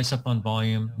regular price up on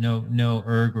volume, no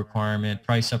ERG requirement.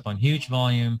 Price up on huge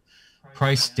volume,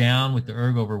 price down with the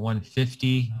ERG over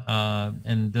 150,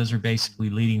 and those are basically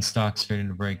leading stocks starting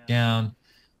to break down.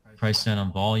 Price down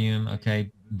on volume.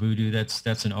 Okay, Voodoo,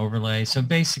 that's an overlay. So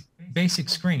basic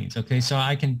screens. Okay, so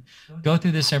I can go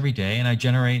through this every day, and I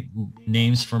generate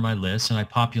names for my list, and I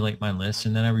populate my list,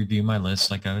 and then I review my list,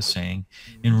 like I was saying,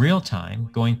 in real time,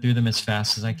 going through them as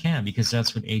fast as I can, because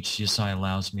that's what HGSI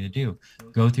allows me to do.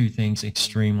 Go through things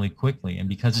extremely quickly. And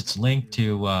because it's linked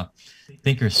to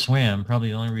Thinkorswim, probably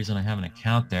the only reason I have an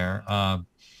account there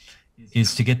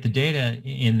is to get the data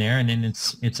in there, and then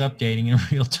it's updating in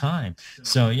real time.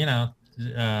 So,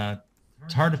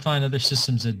 it's hard to find other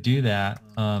systems that do that,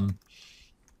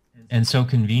 and so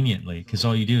conveniently, because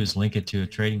all you do is link it to a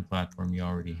trading platform you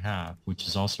already have, which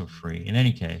is also free. In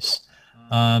any case,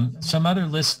 some other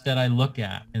lists that I look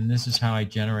at, and this is how I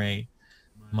generate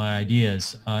my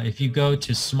ideas. If you go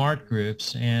to Smart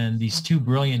Groups, and these two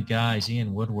brilliant guys,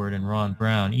 Ian Woodward and Ron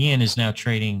Brown. Ian is now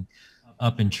trading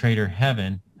up in trader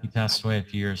heaven. He passed away a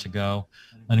few years ago.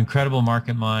 An incredible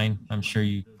market mind. I'm sure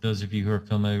those of you who are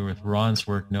familiar with Ron's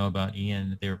work know about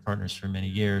Ian. They were partners for many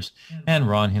years, and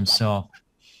Ron himself,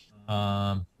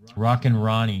 Rockin'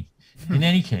 Ronnie. In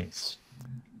any case,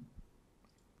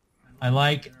 there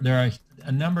are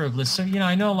a number of lists. So,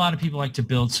 I know a lot of people like to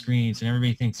build screens, and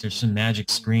everybody thinks there's some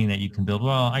magic screen that you can build.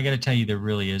 Well, I got to tell you, there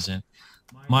really isn't.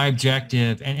 My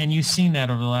objective, and you've seen that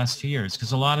over the last 2 years,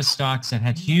 because a lot of stocks that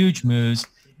had huge moves,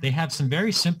 they have some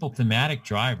very simple thematic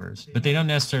drivers, but they don't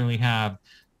necessarily have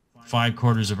 5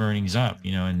 quarters of earnings up,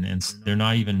 and they're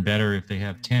not even better if they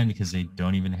have 10, because they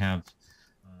don't even have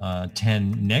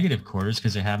 10 negative quarters,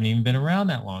 because they haven't even been around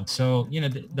that long. So,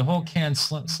 the whole can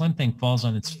slim thing falls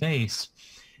on its face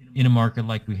in a market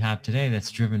like we have today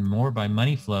that's driven more by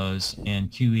money flows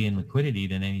and QE and liquidity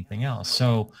than anything else.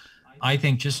 So I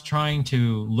think just trying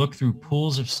to look through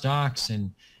pools of stocks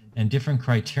and different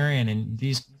criterion, and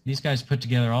these guys put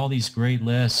together all these great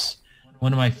lists.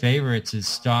 One of my favorites is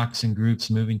stocks and groups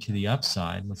moving to the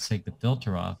upside. Let's take the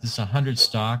filter off. This is 100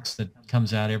 stocks that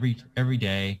comes out every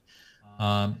day.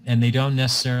 And they don't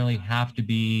necessarily have to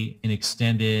be in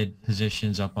extended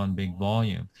positions up on big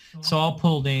volume. So I'll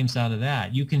pull names out of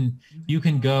that. You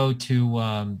can go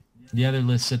to the other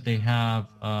lists that they have,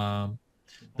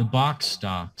 the box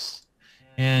stocks.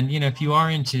 And, if you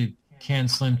are into can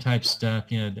slim type stuff,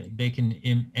 they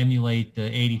can emulate the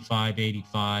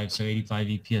 85, so 85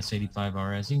 EPS, 85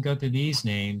 RS. You can go through these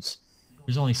names.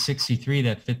 There's only 63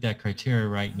 that fit that criteria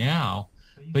right now,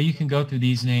 but you can go through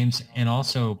these names, and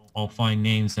also I'll find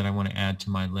names that I want to add to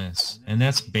my list. And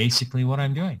that's basically what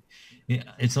I'm doing.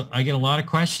 I get a lot of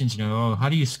questions, oh, how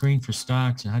do you screen for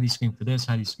stocks, and how do you screen for this?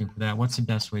 How do you screen for that? What's the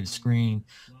best way to screen?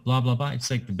 Blah, blah, blah.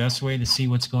 It's like the best way to see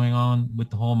what's going on with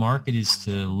the whole market is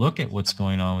to look at what's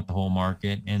going on with the whole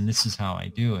market. And this is how I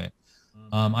do it.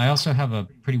 I also have a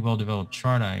pretty well-developed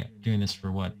chart. I'm doing this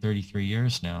for 33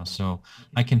 years now. So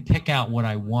I can pick out what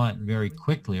I want very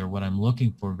quickly, or what I'm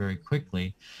looking for very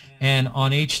quickly. And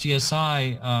on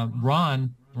HGSI,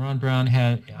 Ron Brown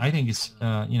I think has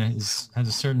a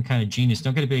certain kind of genius.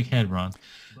 Don't get a big head, Ron.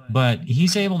 But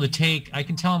he's able to I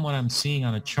can tell him what I'm seeing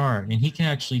on a chart, and he can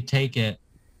actually take it.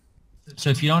 So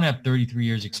if you don't have 33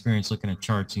 years experience looking at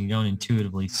charts and you don't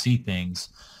intuitively see things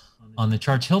on the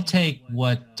charts, he'll take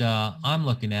what I'm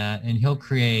looking at, and he'll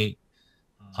create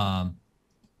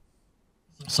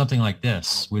something like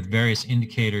this with various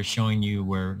indicators showing you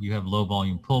where you have low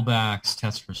volume pullbacks,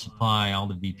 tests for supply, all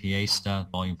the VPA stuff,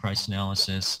 volume price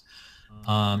analysis,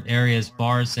 areas,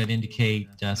 bars that indicate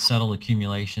subtle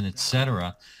accumulation,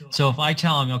 etc. So if I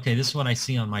tell him, okay, this is what I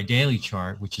see on my daily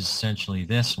chart, which is essentially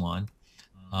this one,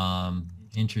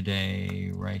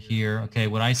 intraday right here. Okay,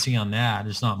 what I see on that,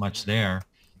 there's not much there.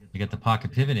 I got the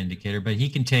pocket pivot indicator, but he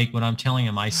can take what I'm telling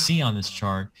him I see on this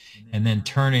chart and then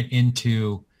turn it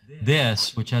into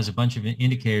this, which has a bunch of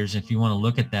indicators. If you want to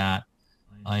look at that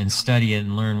and study it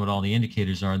and learn what all the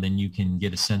indicators are, then you can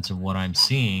get a sense of what I'm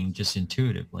seeing just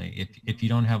intuitively if you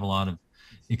don't have a lot of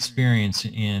experience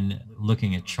in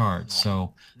looking at charts.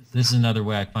 So this is another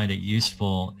way I find it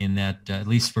useful, in that at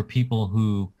least for people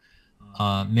who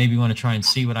maybe want to try and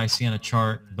see what I see on a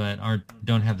chart but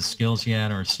don't have the skills yet,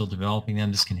 or are still developing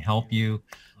them, this can help you.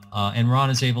 And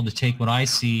Ron is able to take what I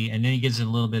see, and then he gives it a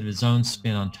little bit of his own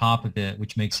spin on top of it,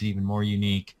 which makes it even more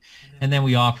unique. And then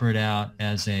we offer it out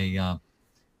as a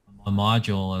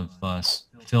module of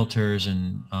filters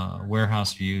and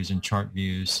warehouse views and chart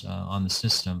views on the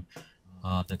system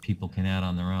that people can add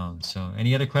on their own. So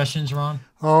any other questions, Ron?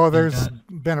 Oh, there's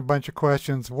been a bunch of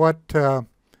questions. What are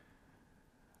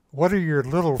your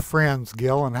little friends,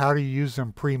 Gil, and how do you use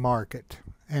them pre-market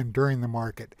and during the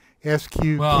market?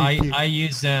 SQ. Well, I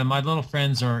use them. My little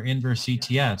friends are inverse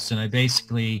ETFs, and I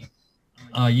basically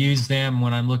use them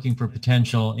when I'm looking for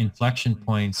potential inflection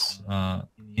points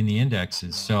in the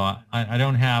indexes. So I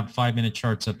don't have 5-minute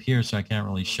charts up here, so I can't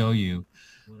really show you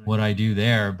what I do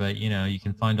there. But, you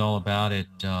can find all about it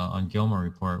on Gilmore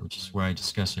Report, which is where I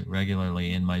discuss it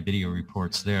regularly in my video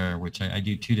reports there, which I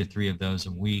do 2 to 3 of those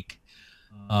a week.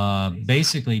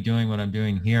 Basically doing what I'm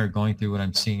doing here, going through what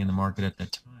I'm seeing in the market at the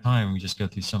time. We just go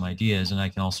through some ideas, and I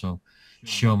can also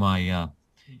show my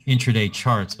intraday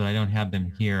charts, but I don't have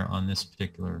them here on this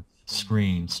particular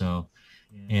screen. So,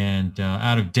 and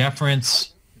out of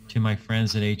deference to my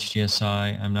friends at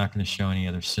HGSI, I'm not going to show any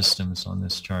other systems on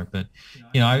this chart. But,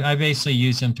 I basically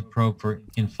use them to probe for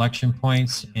inflection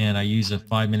points, and I use a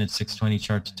 5-minute 620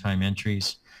 chart to time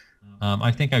entries.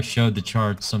 I think I've showed the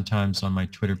chart sometimes on my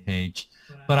Twitter page.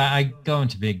 But I go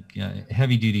into big,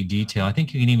 heavy-duty detail. I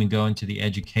think you can even go into the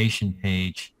education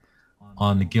page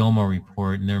on the Gilmore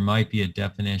Report, and there might be a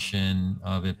definition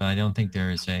of it, but I don't think there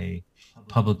is a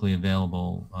publicly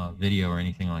available video or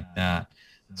anything like that.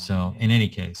 So in any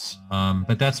case,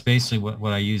 but that's basically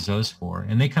what I use those for.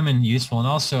 And they come in useful. And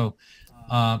also,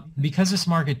 because this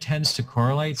market tends to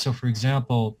correlate, so for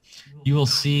example, you will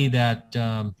see that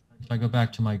if I go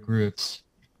back to my groups,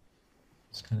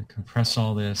 let's kind of compress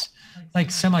all this. Like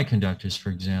semiconductors, for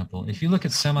example. If you look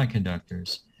at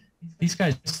semiconductors, these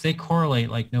guys, they correlate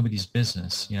like nobody's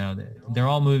business. They're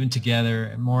all moving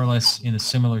together more or less in a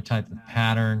similar type of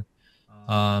pattern.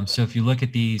 So if you look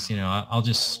at these, I'll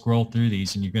just scroll through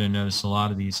these, and you're going to notice a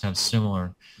lot of these have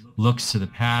similar looks to the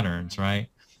patterns, right?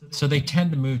 So they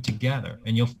tend to move together.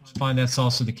 And you'll find that's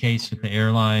also the case with the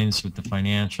airlines, with the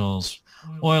financials,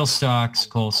 oil stocks,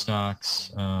 coal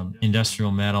stocks,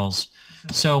 industrial metals.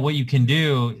 So what you can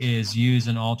do is use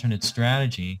an alternate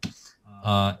strategy.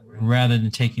 Rather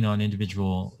than taking on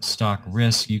individual stock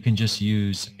risk, you can just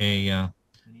use an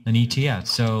ETF.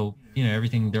 So,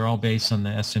 everything, they're all based on the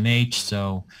SMH.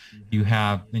 So you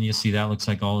have, and you'll see that looks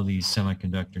like all of these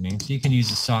semiconductor names. So you can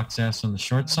use the SOX-S on the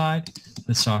short side,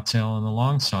 the SOX-L on the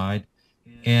long side.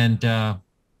 And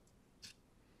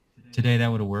today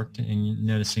that would have worked, and you're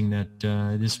noticing that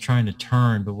it is trying to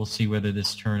turn, but we'll see whether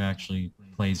this turn actually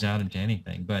plays out into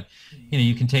anything. But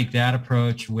you can take that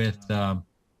approach with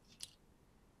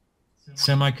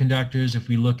semiconductors. If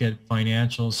we look at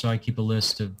financials, so I keep a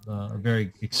list of a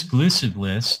very exclusive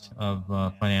list of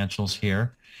financials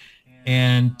here,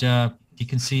 and you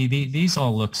can see these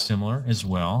all look similar as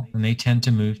well, and they tend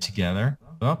to move together.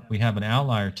 Oh, we have an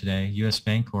outlier today, U.S.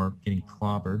 Bancorp getting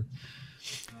clobbered.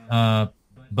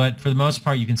 But for the most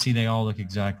part, you can see they all look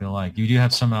exactly alike. You do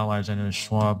have some outliers. I know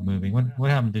Schwab moving.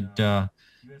 What happened? Did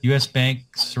U.S. Bank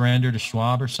surrender to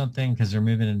Schwab or something? Because they're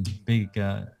moving in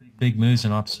big moves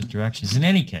in opposite directions. In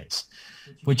any case,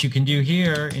 what you can do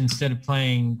here, instead of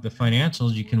playing the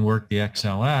financials, you can work the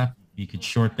XLF. You could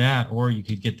short that, or you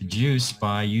could get the juice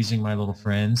by using my little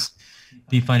friends,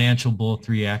 the Financial Bull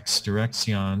 3X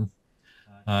Direction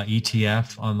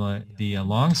ETF on the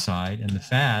long side, and the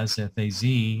FAZ, FAZ,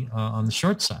 on the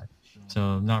short side.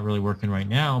 So not really working right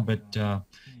now, but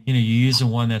you use the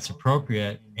one that's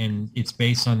appropriate, and it's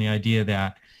based on the idea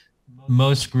that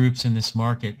most groups in this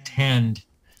market tend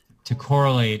to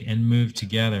correlate and move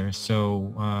together.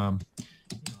 So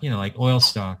like oil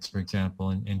stocks, for example,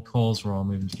 and coals were all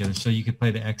moving together. So you could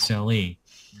play the XLE,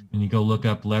 and you go look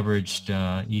up leveraged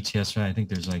ETFs. I think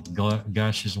there's like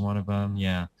Gush is one of them.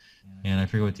 Yeah. And I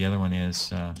forget what the other one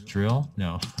is. Drill?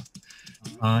 No.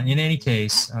 In any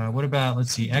case, what about,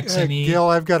 let's see, XME? Gil,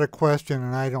 I've got a question,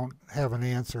 and I don't have an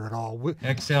answer at all.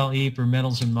 XLE for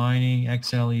metals and mining.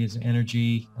 XLE is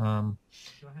energy.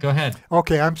 Go ahead.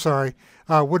 Okay, I'm sorry.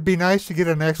 Would be nice to get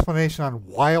an explanation on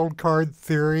wildcard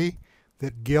theory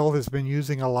that Gil has been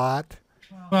using a lot.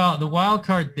 Well, the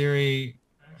wildcard theory,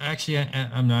 actually,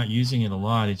 I'm not using it a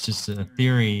lot. It's just a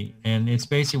theory, and it's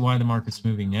basically why the market's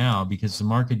moving now, because the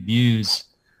market views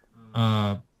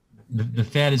the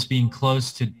Fed as being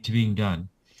close to being done.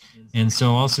 And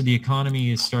so also the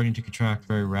economy is starting to contract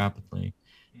very rapidly.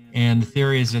 And the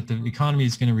theory is that the economy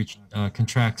is going to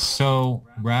contract so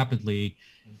rapidly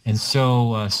and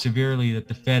so severely that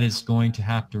the Fed is going to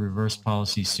have to reverse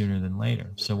policy sooner than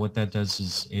later. So what that does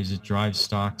is it drives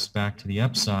stocks back to the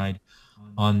upside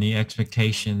on the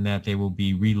expectation that they will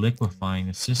be reliquefying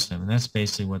the system. And that's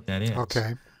basically what that is.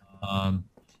 Okay.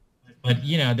 But,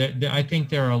 I think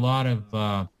there are a lot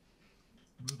of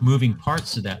moving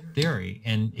parts to that theory,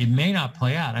 and it may not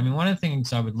play out. I mean, one of the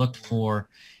things I would look for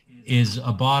is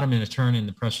a bottom and a turn in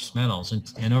the precious metals.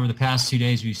 And over the past 2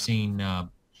 days, we've seen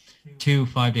 2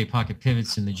 5-day pocket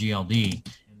pivots in the GLD.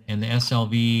 And the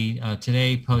SLV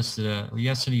today posted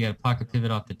yesterday you had a pocket pivot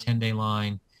off the 10-day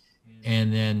line,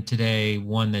 and then today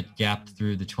one that gapped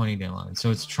through the 20-day line.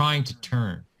 So it's trying to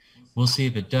turn. We'll see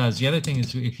if it does. The other thing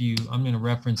is, I'm going to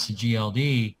reference the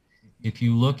GLD. If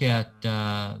you look at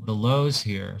the lows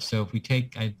here, so if we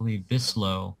take, I believe, this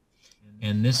low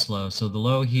and this low, so the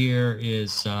low here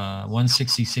is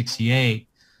 160.68.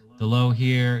 The low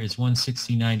here is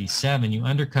 160.97. You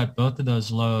undercut both of those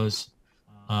lows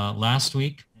last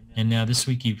week, and now this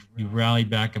week you've rallied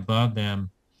back above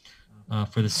them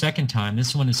for the second time.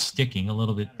 This one is sticking a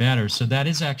little bit better, so that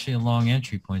is actually a long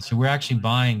entry point. So we're actually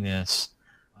buying this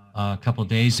a couple of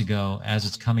days ago as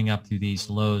it's coming up through these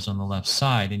lows on the left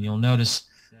side, and you'll notice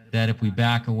that if we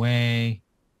back away,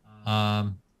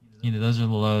 those are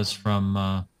the lows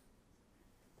from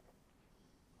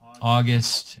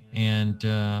August, and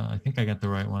I think I got the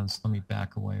right ones. Let me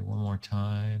back away one more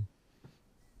time.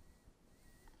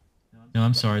 No,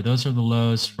 I'm sorry. Those are the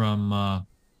lows from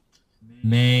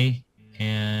May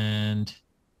and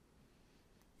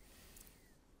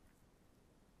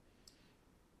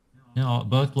no,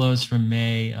 both lows from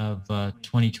May of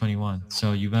 2021.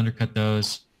 So you've undercut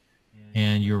those,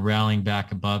 and you're rallying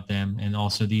back above them, and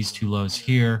also these two lows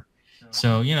here.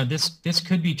 So this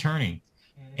could be turning.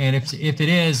 And if it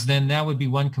is, then that would be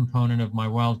one component of my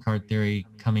wildcard theory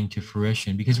coming to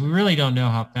fruition, because we really don't know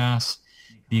how fast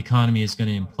the economy is going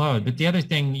to implode. But the other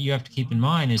thing you have to keep in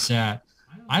mind is that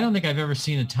I don't think I've ever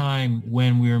seen a time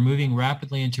when we are moving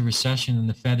rapidly into recession and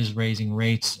the Fed is raising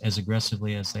rates as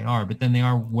aggressively as they are, but then they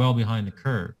are well behind the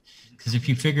curve. Because if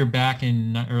you figure back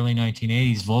in early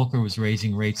 1980s, Volcker was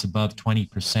raising rates above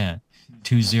 20%,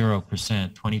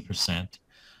 20%,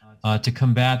 20%. To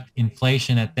combat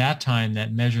inflation at that time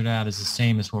that measured out as the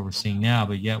same as what we're seeing now,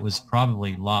 but yet was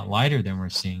probably a lot lighter than we're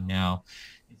seeing now.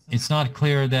 It's not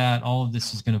clear that all of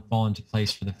this is going to fall into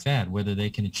place for the Fed. Whether they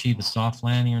can achieve a soft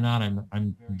landing or not,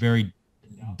 I'm very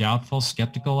doubtful,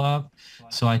 skeptical of.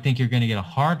 So I think you're going to get a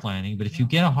hard landing. But if you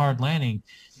get a hard landing,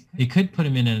 it could put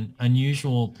them in an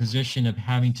unusual position of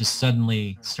having to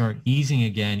suddenly start easing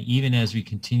again, even as we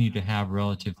continue to have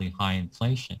relatively high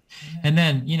inflation. And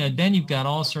then, then you've got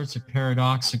all sorts of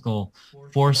paradoxical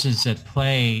forces at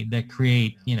play that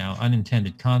create,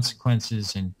 unintended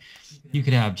consequences. And you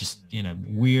could have just,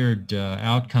 weird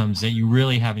outcomes that you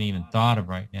really haven't even thought of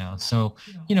right now. So,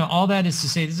 all that is to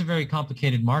say, this is a very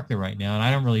complicated market right now. And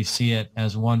I don't really see it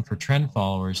as one for trend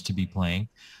followers to be playing.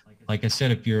 Like I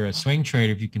said, if you're a swing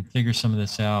trader, if you can figure some of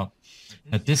this out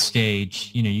at this stage,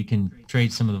 you can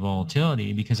trade some of the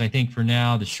volatility, because I think for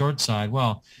now, the short side,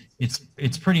 well,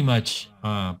 it's pretty much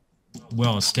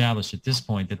well established at this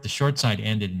point that the short side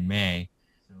ended in May.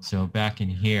 So back in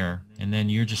here, and then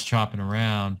you're just chopping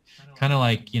around, kind of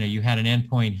like, you had an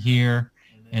endpoint here,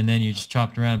 and then you just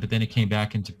chopped around, but then it came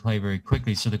back into play very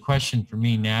quickly. So the question for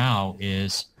me now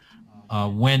is,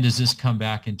 when does this come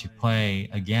back into play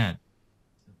again?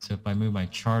 So if I move my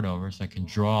chart over so I can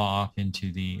draw off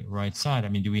into the right side, I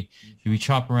mean, do we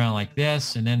chop around like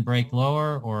this and then break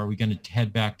lower, or are we going to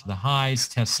head back to the highs,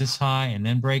 test this high and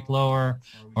then break lower,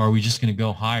 or are we just going to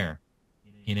go higher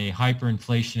in a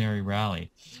hyperinflationary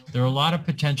rally? There are a lot of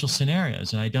potential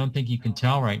scenarios, and I don't think you can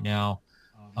tell right now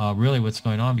really what's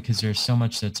going on, because there's so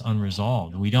much that's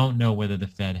unresolved. We don't know whether the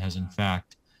Fed has in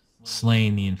fact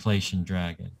slain the inflation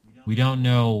dragon. We don't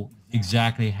know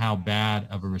exactly how bad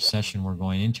of a recession we're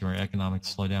going into, or economic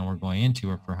slowdown we're going into,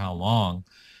 or for how long.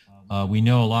 We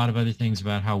know a lot of other things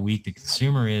about how weak the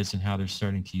consumer is and how they're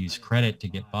starting to use credit to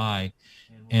get by.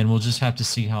 And we'll just have to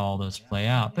see how all those play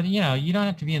out. But, you don't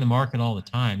have to be in the market all the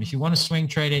time. If you want to swing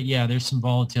trade it, yeah, there's some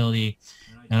volatility,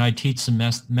 and I teach some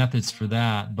methods for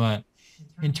that. But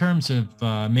in terms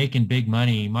of making big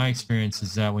money, my experience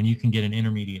is that when you can get an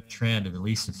intermediate trend of at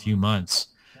least a few months,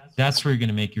 that's where you're going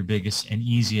to make your biggest and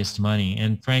easiest money.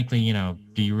 And frankly,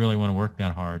 do you really want to work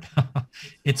that hard?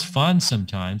 It's fun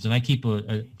sometimes. And I keep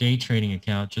a day trading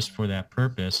account just for that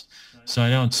purpose, so I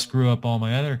don't screw up all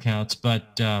my other accounts,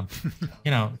 but,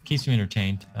 it keeps me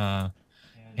entertained.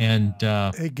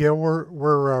 Hey,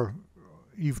 Gil,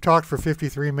 you've talked for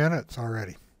 53 minutes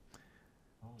already.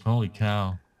 Holy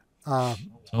cow. Uh,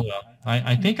 So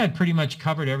I think I pretty much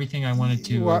covered everything I wanted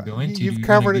to go into. You've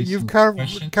covered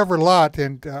a lot,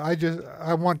 and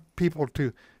I want people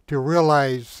to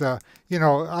realize,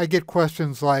 I get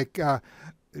questions like,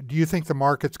 do you think the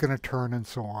market's going to turn, and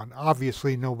so on.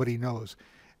 Obviously, nobody knows.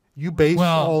 You base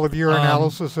all of your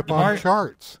analysis upon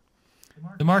charts.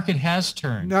 The market has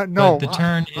turned. No, but the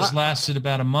turn has lasted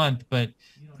about a month, but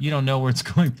you don't know where it's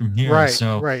going from here. Right,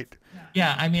 so, right.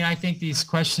 Yeah, I mean, I think these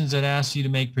questions that ask you to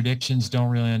make predictions don't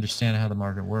really understand how the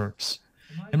market works.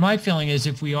 And my feeling is,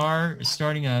 if we are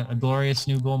starting a glorious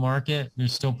new bull market,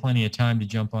 there's still plenty of time to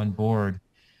jump on board,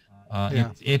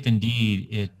 if indeed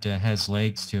it has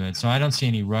legs to it. So I don't see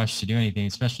any rush to do anything,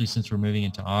 especially since we're moving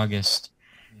into August,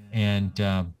 and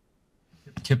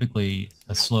typically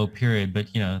a slow period. But,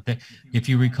 if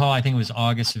you recall, I think it was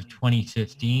August of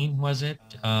 2015, was it?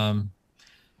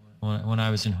 When I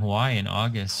was in Hawaii in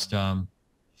August, and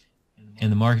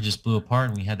the market just blew apart,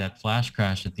 and we had that flash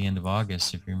crash at the end of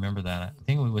August, if you remember that. I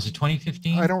think was it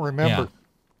 2015? I don't remember.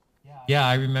 Yeah,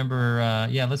 I remember.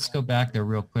 Let's go back there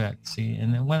real quick. See,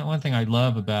 and then one thing I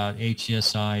love about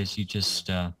HGSI is you just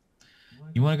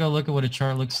you want to go look at what a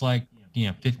chart looks like,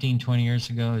 15, 20 years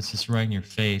ago. It's just right in your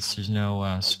face. There's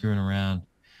no screwing around.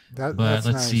 But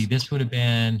let's see. This would have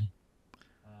been,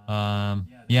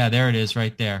 there it is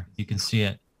right there. You can see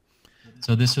it.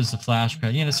 So this was the flash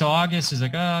crash. So August is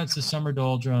like, it's the summer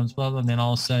doldrums, blah, blah, and then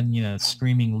all of a sudden,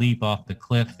 screaming leap off the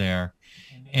cliff there.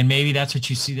 And maybe that's what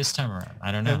you see this time around.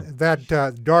 I don't know. And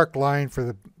that dark line,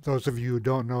 for those of you who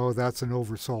don't know, that's an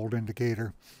oversold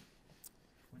indicator.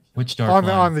 Which dark line?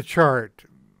 On the chart,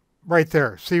 right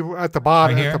there. See at the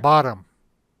bottom. Right here? At the bottom,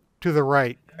 to the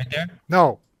right. Right there?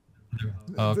 No.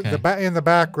 Okay. In the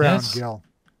background, This? Gil.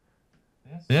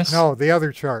 This? No, the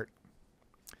other chart.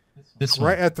 This one.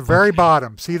 Right at the very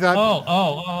bottom. See that?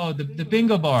 The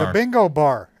bingo bar. The bingo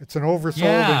bar. It's an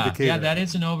oversold indicator. Yeah, that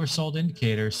is an oversold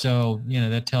indicator. So,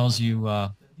 that tells you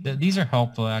that these are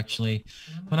helpful, actually.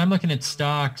 When I'm looking at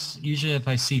stocks, usually if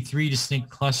I see three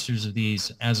distinct clusters of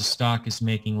these as a stock is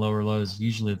making lower lows,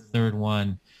 usually the third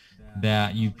one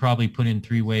that you probably put in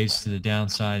three waves to the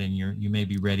downside, and you may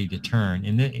be ready to turn.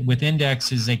 And with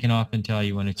indexes, they can often tell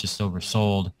you when it's just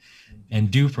oversold and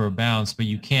due for a bounce, but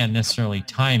you can't necessarily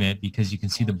time it, because you can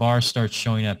see the bar starts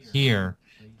showing up here,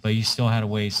 but you still had a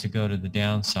ways to go to the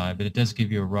downside. But it does give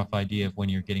you a rough idea of when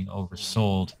you're getting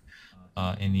oversold.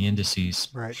 in the indices.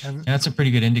 Right. And that's a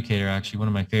pretty good indicator, actually, one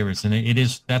of my favorites. And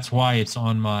that's why it's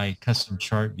on my custom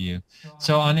chart view.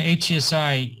 So on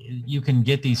HGSI, you can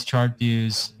get these chart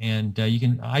views, and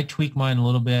I tweak mine a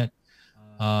little bit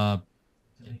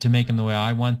to make them the way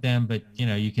I want them. But,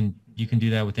 you can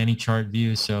do that with any chart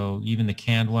view. So even the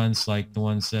canned ones, like the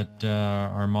ones that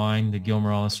are mine, the Gil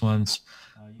Morales ones,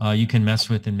 you can mess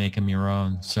with and make them your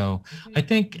own. So I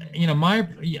think,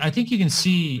 I think you can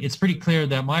see it's pretty clear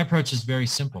that my approach is very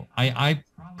simple. I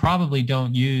probably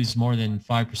don't use more than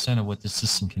 5% of what the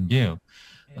system can do.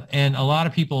 And a lot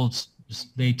of people,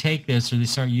 they take this or they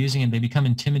start using it, they become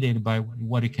intimidated by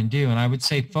what it can do. And I would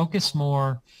say focus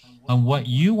more on what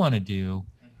you want to do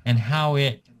and how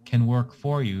it can work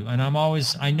for you. And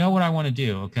I know what I want to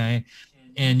do, okay?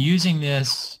 And using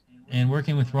this and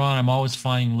working with Ron, I'm always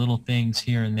finding little things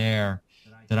here and there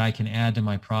that I can add to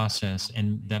my process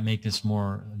and that make this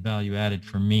more value added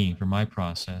for me, for my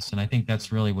process. And I think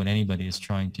that's really what anybody is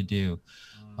trying to do.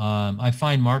 I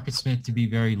find MarketSmith to be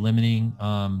very limiting.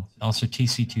 Also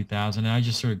TC2000. And I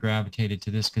just sort of gravitated to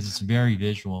this because it's very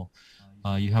visual.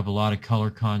 You have a lot of color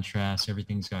contrast.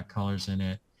 Everything's got colors in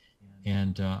it.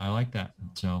 And I like that.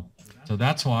 So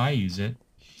that's why I use it.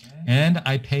 And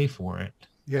I pay for it.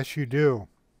 Yes, you do.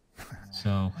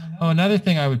 So, another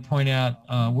thing I would point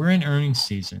out, we're in earnings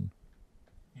season.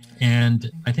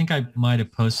 And I think I might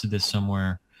have posted this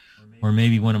somewhere, or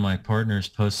maybe one of my partners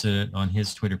posted it on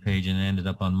his Twitter page and it ended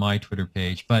up on my Twitter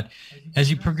page. But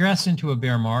as you progress into a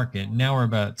bear market, now we're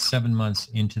about 7 months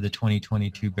into the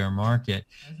 2022 bear market.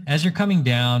 As you're coming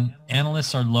down,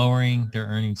 analysts are lowering their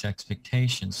earnings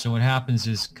expectations. So what happens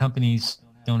is companies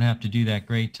don't have to do that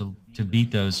great to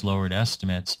beat those lowered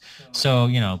estimates. So,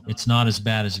 it's not as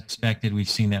bad as expected. We've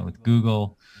seen that with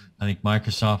Google. I think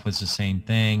Microsoft was the same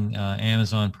thing.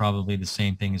 Amazon probably the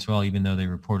same thing as well, even though they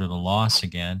reported a loss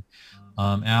again.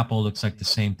 Apple looks like the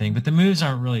same thing. But the moves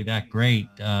aren't really that great,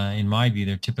 in my view.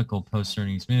 They're typical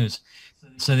post-earnings moves.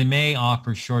 So they may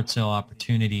offer short sale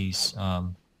opportunities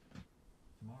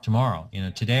tomorrow.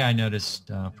 Today I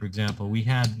noticed, for example, we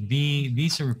had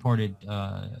Visa reported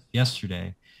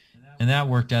yesterday, and that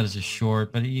worked out as a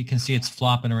short, but you can see it's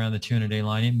flopping around the 200-day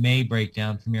line. It may break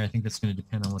down from here. I think that's going to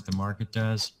depend on what the market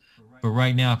does. But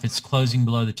right now, if it's closing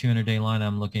below the 200-day line,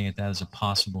 I'm looking at that as a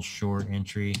possible short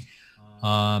entry.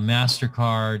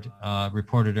 MasterCard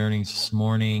reported earnings this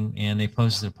morning, and they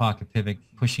posted a pocket pivot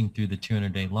pushing through the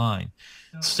 200-day line.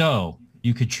 So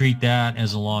you could treat that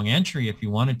as a long entry if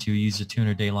you wanted to. Use the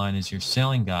 200-day line as your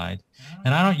selling guide.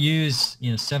 And I don't use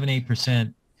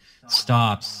 7-8%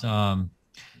 stops.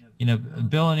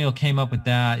 Bill O'Neill came up with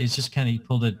that. It's just kind of, he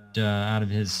pulled it out of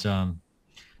his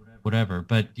whatever.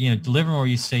 But, Livermore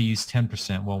used to say use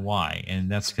 10%. Well, why? And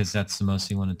that's because that's the most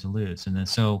he wanted to lose. And then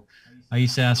so I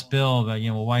used to ask Bill about,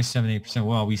 why 7-8%?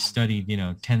 Well, we studied,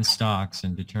 10 stocks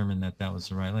and determined that that was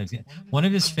the right length. One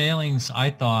of his failings, I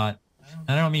thought,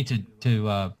 and I don't mean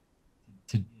to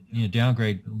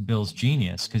downgrade Bill's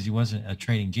genius because he wasn't a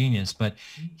trading genius, but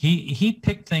he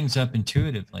picked things up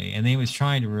intuitively, and he was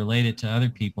trying to relate it to other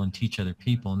people and teach other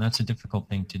people, and that's a difficult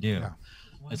thing to do. Yeah.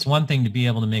 It's one thing to be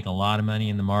able to make a lot of money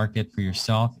in the market for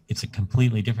yourself. It's a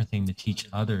completely different thing to teach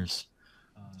others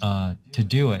to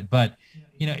do it. But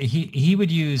he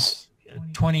would use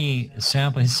 20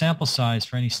 sample. His sample size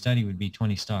for any study would be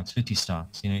 20 stocks, 50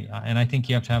 stocks. And I think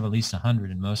you have to have at least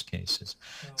 100 in most cases.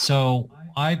 So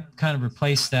I kind of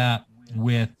replaced that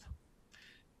with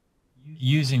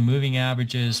using moving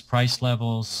averages, price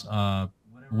levels,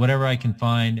 whatever I can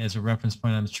find as a reference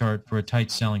point on the chart for a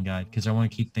tight selling guide, because I want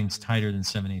to keep things tighter than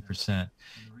 7-8%.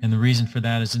 And the reason for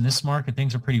that is in this market,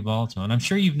 things are pretty volatile. And I'm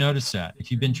sure you've noticed that. If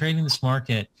you've been trading this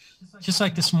market, just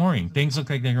like this morning, things look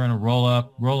like they're going to roll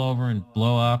over and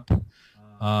blow up.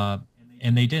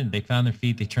 And they didn't. They found their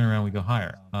feet. They turn around. We go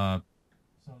higher.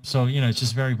 So, it's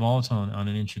just very volatile on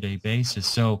an intraday basis.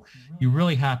 So you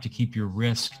really have to keep your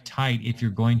risk tight if you're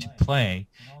going to play.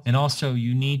 And also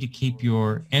you need to keep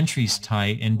your entries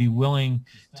tight and be willing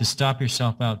to stop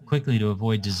yourself out quickly to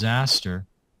avoid disaster,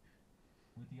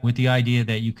 with the idea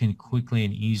that you can quickly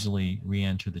and easily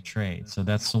re-enter the trade. So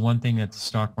that's the one thing that the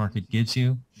stock market gives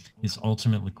you, is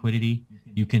ultimate liquidity.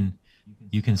 You can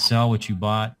sell what you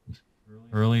bought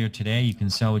earlier today. You can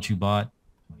sell what you bought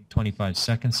 25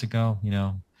 seconds ago.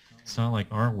 It's not like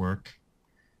artwork.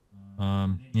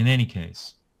 In any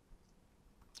case,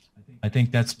 I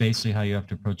think that's basically how you have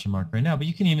to approach the market right now. But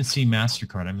you can even see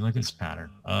MasterCard. I mean, look at this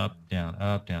pattern: up, down,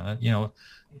 up, down.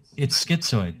 It's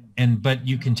schizoid. But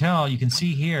you can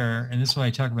see here, and this is why I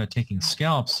talk about taking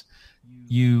scalps.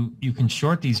 You can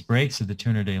short these breaks at the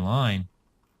 200-day line.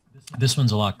 This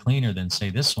one's a lot cleaner than, say,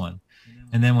 this one.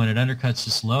 And then when it undercuts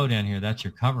this low down here, that's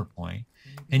your cover point.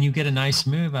 And you get a nice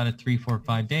move out of 3, 4,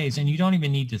 5 days. And you don't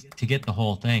even need to get the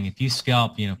whole thing. If you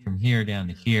scalp, from here down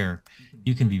to here,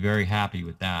 you can be very happy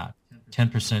with that.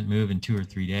 10% move in 2 or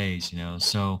 3 days,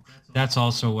 So that's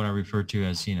also what I refer to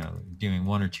as, doing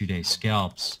 1 or 2 day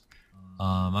scalps.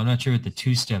 I'm not sure what the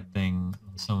two-step thing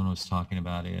someone was talking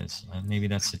about is. Maybe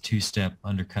that's the two-step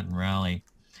undercut and rally,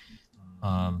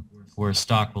 where a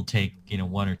stock will take,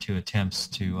 1 or 2 attempts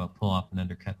to pull off an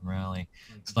undercut and rally.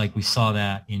 It's like we saw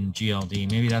that in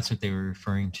GLD. Maybe that's what they were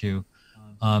referring to.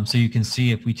 So you can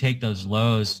see if we take those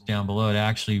lows down below, it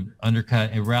actually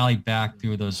undercut, it rallied back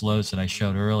through those lows that I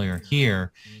showed earlier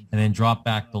here, and then dropped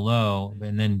back below,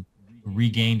 and then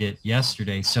regained it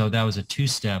yesterday. So that was a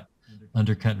two-step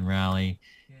undercut and rally.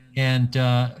 And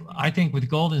I think with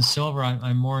gold and silver,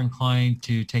 I'm more inclined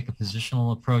to take a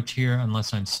positional approach here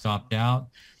unless I'm stopped out,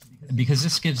 because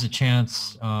this gives a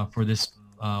chance for this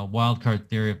wildcard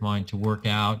theory of mine to work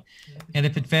out. And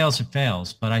if it fails, it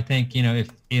fails. But I think, if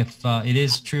it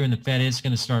is true and the Fed is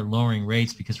going to start lowering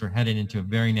rates because we're headed into a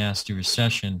very nasty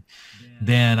recession,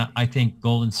 then I think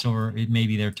gold and silver, it may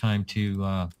be their time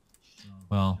to,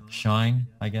 shine,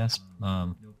 I guess.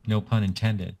 No pun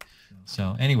intended.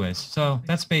 So anyways, so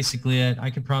that's basically it. I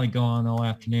could probably go on all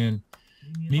afternoon.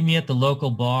 Meet me at the local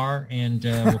bar, and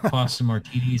we'll pop some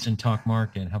martinis and talk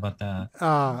market. How about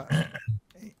that?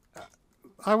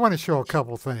 I want to show a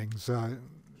couple things.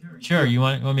 Sure. You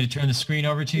want me to turn the screen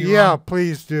over to you? Yeah, Ron?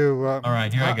 please do. All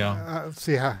right, here I go. Let's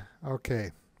see how.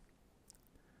 Okay.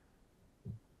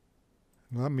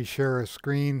 Let me share a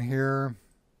screen here.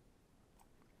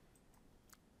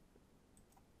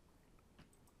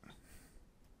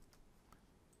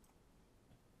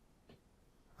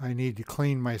 I need to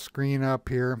clean my screen up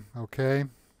here. Okay.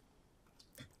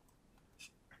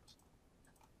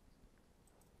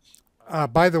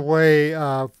 By the way,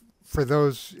 for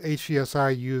those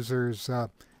HGSI users,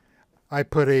 I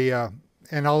put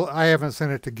and I haven't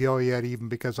sent it to Gil yet, even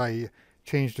because I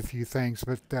changed a few things,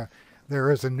 but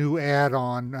there is a new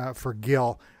add-on for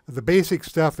Gil. The basic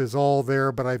stuff is all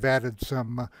there, but I've added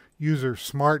some user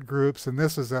smart groups, and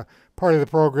this is a part of the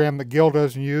program that Gil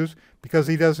doesn't use because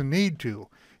he doesn't need to,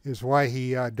 is why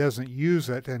he doesn't use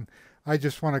it. And I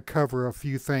just want to cover a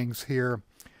few things here.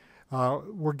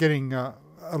 We're getting a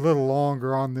little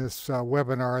longer on this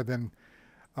webinar than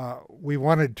we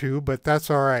wanted to, but that's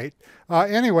all right.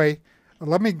 Anyway,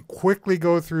 let me quickly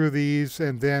go through these,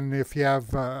 and then if you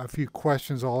have a few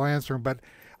questions, I'll answer them. But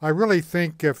I really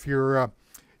think if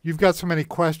you've got so many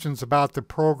questions about the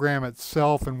program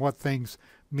itself and what things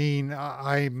mean,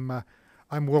 I'm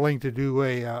willing to do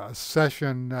a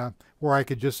session where I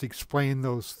could just explain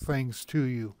those things to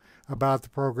you about the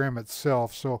program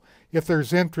itself. So if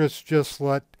there's interest, just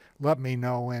let me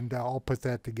know, and I'll put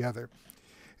that together.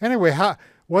 Anyway,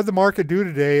 what did the market do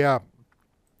today?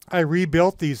 I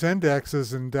rebuilt these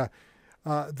indexes, and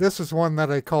this is one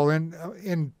that I call in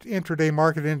intraday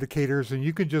market indicators, and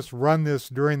you can just run this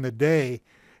during the day,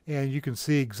 and you can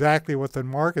see exactly what the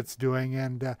market's doing.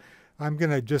 And I'm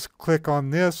going to just click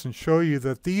on this and show you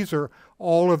that these are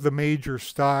all of the major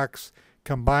stocks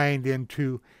combined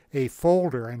into a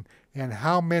folder. And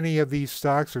how many of these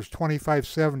stocks? There's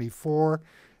 2574,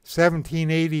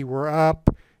 1780 were up,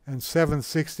 and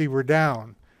 760 were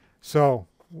down. So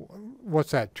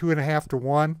what's that, 2.5 to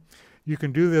 1? You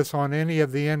can do this on any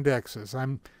of the indexes.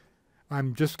 I'm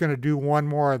just going to do one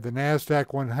more. The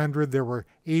NASDAQ 100, there were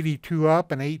 82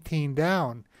 up and 18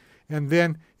 down. And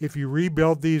then if you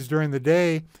rebuild these during the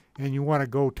day and you want to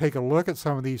go take a look at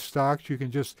some of these stocks, you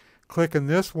can just click in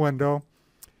this window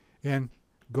and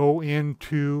go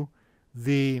into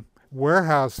the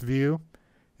warehouse view.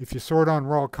 If you sort on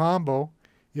raw combo,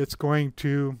 it's going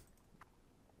to,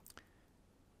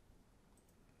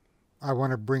 I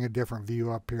want to bring a different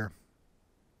view up here.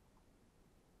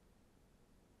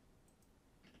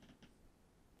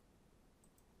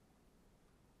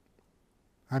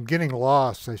 I'm getting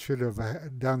lost. I should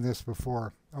have done this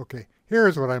before. Okay,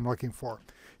 here's what I'm looking for.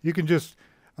 You can just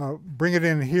bring it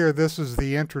in here. This is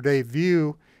the intraday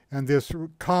view, and this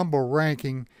combo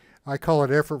ranking, I call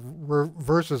it effort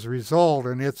versus result,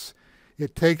 and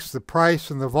it takes the price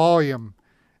and the volume,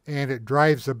 and it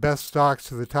drives the best stocks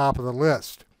to the top of the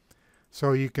list.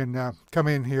 So you can come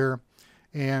in here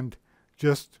and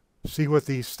just see what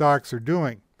these stocks are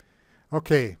doing.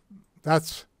 Okay,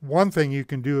 that's one thing you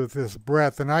can do with this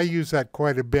breadth, and I use that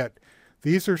quite a bit.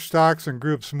 These are stocks and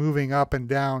groups moving up and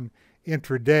down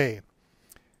intraday.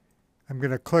 I'm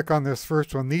going to click on this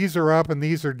first one. These are up and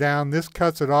these are down. This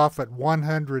cuts it off at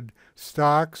 100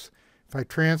 stocks. If I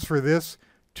transfer this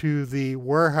to the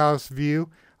warehouse view,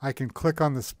 I can click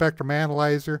on the spectrum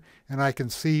analyzer and I can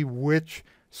see which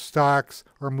stocks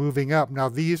are moving up. Now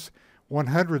these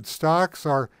 100 stocks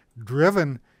are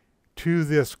driven to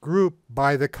this group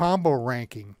by the combo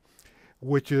ranking,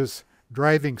 which is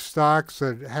driving stocks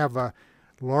that have a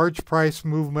large price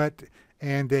movement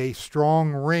and a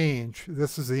strong range.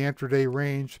 This is the intraday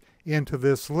range into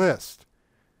this list.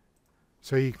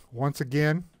 So once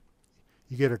again,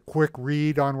 you get a quick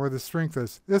read on where the strength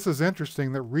is. This is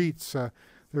interesting that REITs,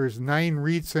 there's 9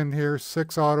 REITs in here,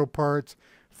 6 auto parts,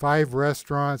 5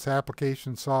 restaurants,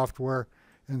 application software,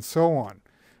 and so on.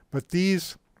 But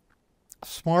these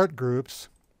smart groups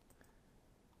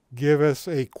give us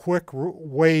a quick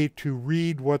way to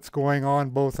read what's going on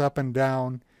both up and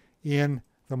down in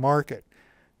the market.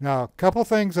 Now, a couple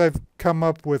things I've come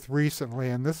up with recently,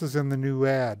 and this is in the new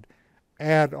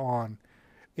add-on,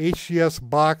 HGS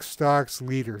box stocks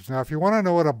leaders. Now, if you want to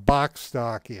know what a box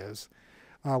stock is,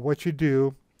 what you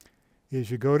do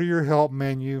is you go to your help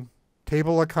menu,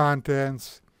 table of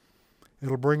contents,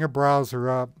 it'll bring a browser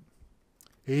up,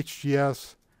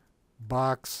 HGS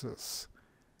boxes.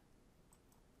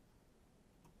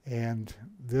 And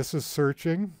this is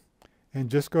searching,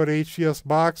 and just go to HGS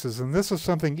boxes. And this is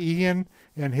something Ian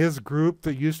and his group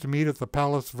that used to meet at the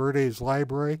Palos Verdes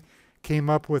Library came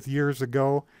up with years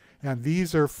ago. And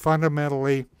these are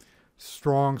fundamentally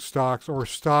strong stocks, or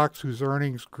stocks whose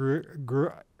earnings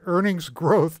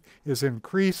growth is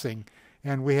increasing.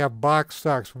 And we have box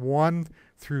stocks 1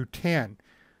 through 10.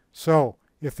 So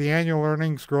if the annual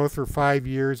earnings growth for 5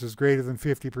 years is greater than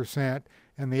 50%,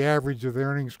 and the average of the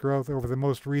earnings growth over the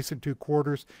most recent 2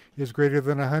 quarters is greater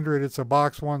than 100, it's a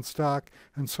box 1 stock,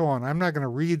 and so on. I'm not going to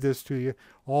read this to you.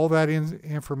 All that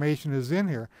information is in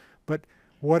here. But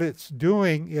what it's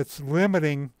doing, it's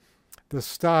limiting the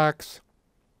stocks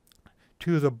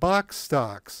to the box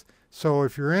stocks. So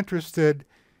if you're interested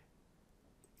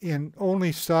in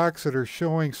only stocks that are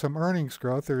showing some earnings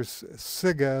growth, there's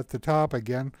SIGA at the top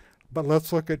again, but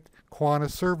let's look at Quanta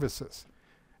Services.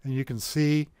 And you can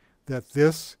see that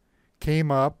this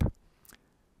came up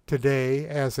today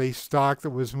as a stock that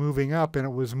was moving up, and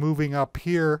it was moving up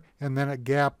here, and then it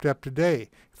gapped up today.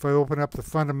 If I open up the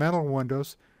fundamental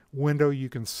window, you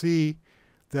can see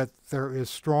that there is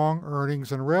strong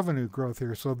earnings and revenue growth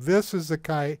here. So this is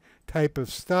the type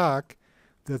of stock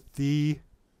that the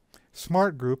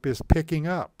Smart Group is picking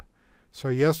up. So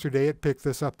yesterday it picked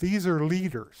this up. These are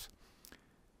leaders.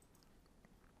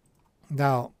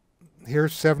 Now,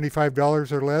 here's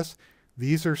 $75 or less.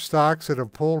 These are stocks that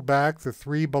have pulled back, the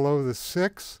 3 below the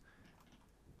 6.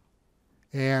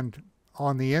 And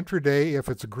on the intraday, if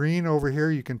it's green over here,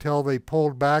 you can tell they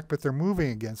pulled back, but they're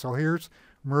moving again. So here's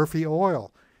Murphy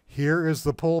Oil. Here is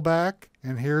the pullback,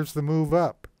 and here's the move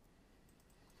up.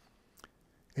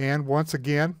 And once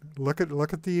again, look at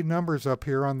the numbers up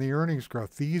here on the earnings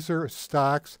growth. These are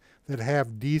stocks that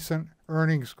have decent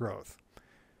earnings growth.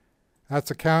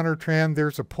 That's a counter trend.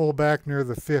 There's a pullback near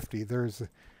the 50. There's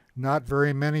not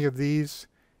very many of these.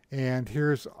 And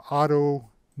here's Auto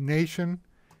Nation,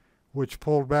 which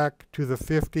pulled back to the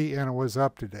 50, and it was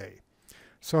up today.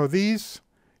 So these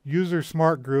user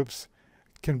smart groups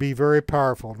can be very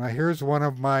powerful. Now here's one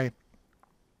of my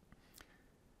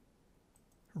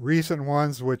recent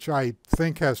ones, which I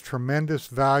think has tremendous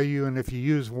value. And if you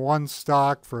use one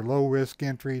stock for low risk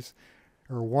entries,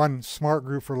 or one smart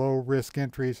group for low risk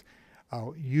entries,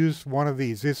 use one of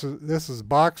these. This is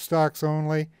box stocks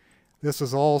only. This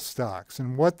is all stocks.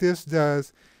 And what this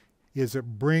does is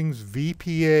it brings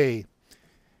VPA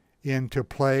into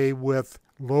play with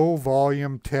low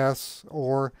volume tests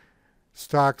or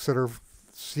stocks that are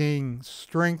seeing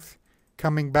strength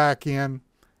coming back in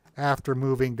after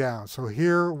moving down. So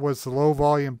here was the low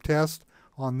volume test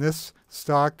on this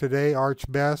stock today, Arch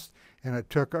Best, and it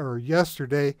took, or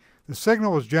yesterday, the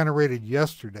signal was generated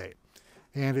yesterday,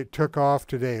 and it took off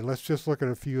today. Let's just look at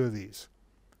a few of these.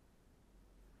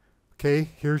 Okay,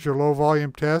 here's your low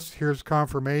volume test. Here's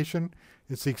confirmation.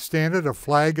 It's extended. A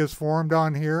flag is formed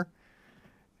on here.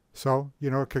 So,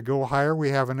 it could go higher. We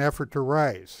have an effort to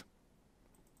rise.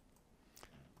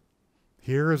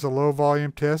 Here is a low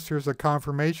volume test. Here's a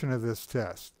confirmation of this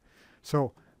test.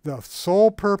 So the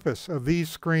sole purpose of these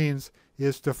screens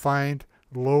is to find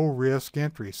low risk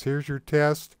entries. Here's your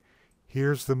test.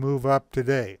 Here's the move up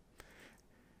today.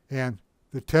 And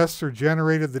the tests are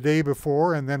generated the day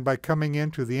before, and then by coming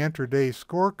into the intraday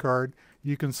scorecard,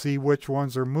 you can see which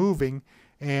ones are moving,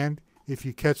 and if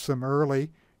you catch them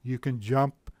early, you can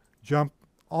jump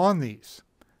on these.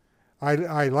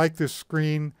 I like this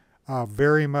screen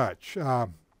very much.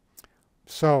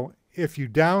 So if you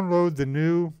download the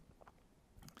new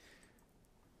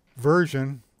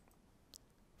version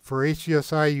for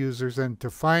HGSI users. And to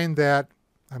find that,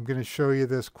 I'm going to show you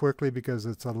this quickly because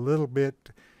it's a little bit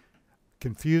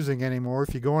confusing anymore.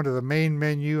 If you go into the main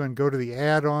menu and go to the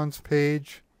add-ons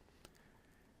page,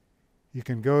 you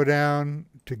can go down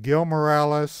to Gil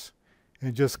Morales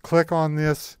and just click on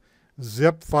this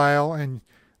zip file, and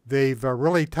they've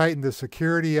really tightened the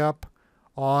security up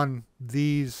on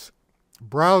these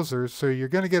browsers, so you're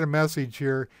going to get a message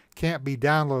here, can't be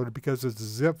downloaded because it's a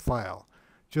zip file.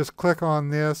 Just click on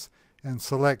this and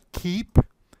select keep,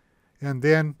 and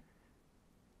then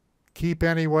keep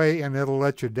anyway, and it'll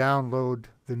let you download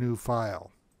the new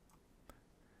file.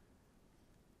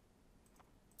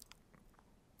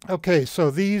 Okay, so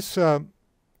these are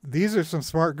some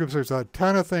smart groups. There's a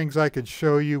ton of things I could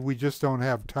show you. We just don't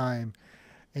have time.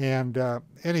 And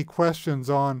any questions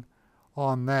on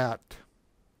that?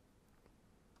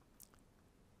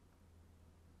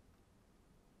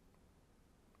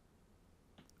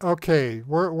 Okay,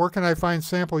 where can I find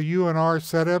sample UNR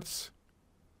setups?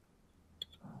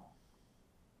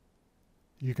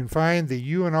 You can find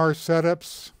the UNR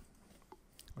setups.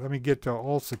 Let me get to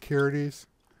all securities.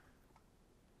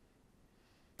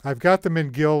 I've got them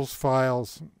in Gil's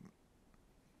files.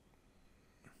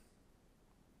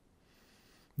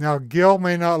 Now, Gil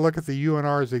may not look at the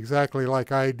UNRs exactly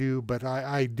like I do, but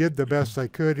I did the best I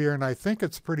could here, and I think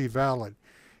it's pretty valid.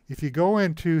 If you go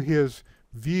into his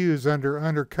views under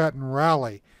undercut and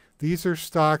rally, these are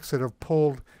stocks that have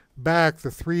pulled back the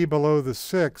 3 below the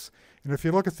 6. And if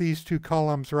you look at these two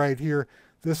columns right here,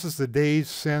 this is the days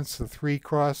since the 3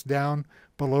 crossed down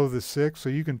below the 6. So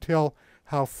you can tell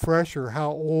how fresh or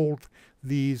how old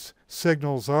these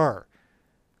signals are.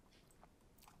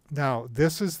 Now,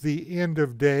 this is the end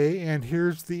of day, and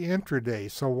here's the intraday.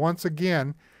 So once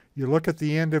again, you look at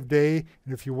the end of day,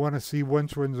 and if you want to see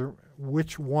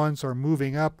which ones are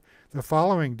moving up the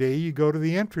following day, you go to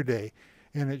the intraday,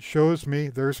 and it shows me,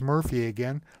 there's Murphy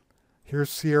again. Here's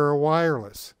Sierra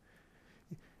Wireless.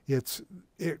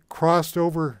 It crossed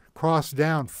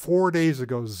down 4 days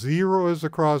ago. 0 is a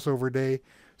crossover day,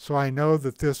 so I know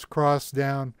that this crossed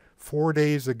down 4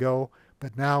 days ago,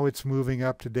 but now it's moving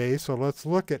up today. So let's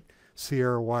look at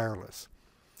Sierra Wireless.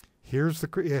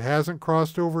 It hasn't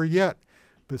crossed over yet,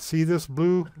 but see this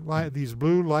blue line, these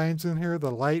blue lines in here, the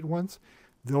light ones?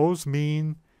 Those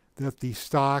mean that the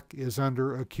stock is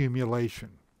under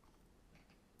accumulation.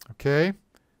 Okay?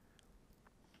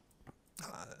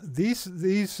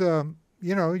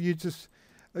 You know,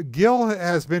 Gil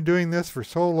has been doing this for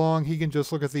so long, he can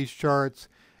just look at these charts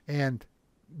and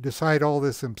decide all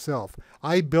this himself.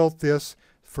 I built this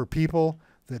for people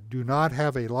that do not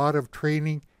have a lot of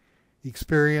training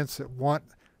experience, that want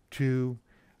to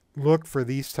look for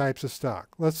these types of stock.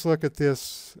 Let's look at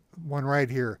this one right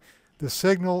here. The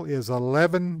signal is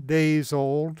 11 days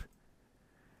old,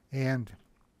 and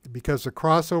because the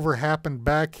crossover happened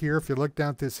back here, if you look down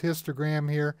at this histogram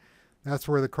here, that's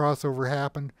where the crossover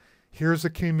happened. Here's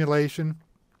accumulation,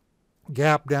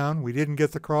 gap down. We didn't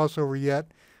get the crossover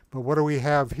yet, but what do we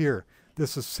have here?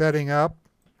 This is setting up.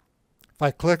 If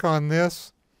I click on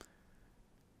this,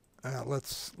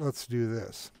 let's do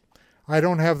this. I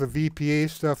don't have the VPA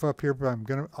stuff up here, but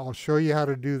I'll show you how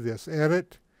to do this.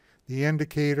 Edit the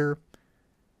indicator,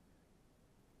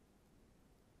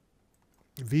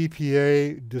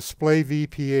 VPA, display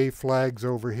VPA flags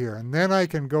over here. And then I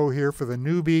can go here for the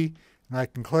newbie, and I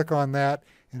can click on that,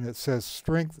 and it says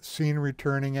strength seen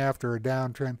returning after a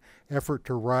downtrend, effort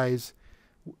to rise,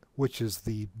 which is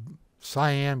the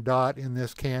cyan dot in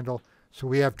this candle. So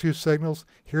we have two signals.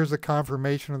 Here's a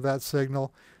confirmation of that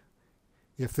signal.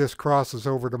 If this crosses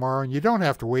over tomorrow, and you don't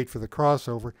have to wait for the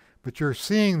crossover, but you're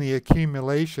seeing the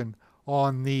accumulation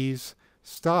on these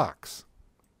stocks.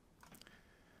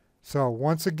 So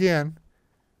once again,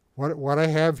 what I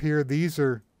have here, these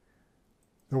are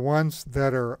the ones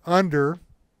that are under,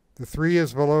 the 3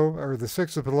 is below, or the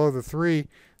 6 is below the 3.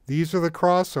 These are the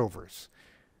crossovers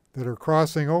that are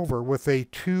crossing over with a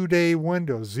 2-day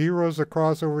window. 0 is a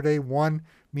crossover day. 1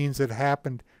 means it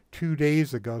happened 2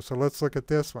 days ago. So let's look at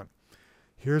this one.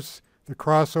 Here's the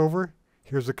crossover.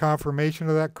 Here's a confirmation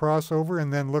of that crossover.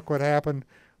 And then look what happened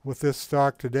with this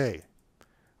stock today.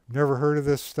 Never heard of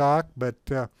this stock, but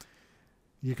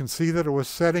you can see that it was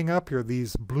setting up here.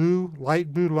 These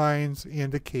light blue lines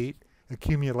indicate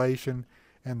accumulation,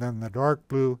 and then the dark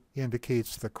blue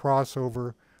indicates the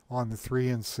crossover on the 3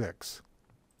 and 6.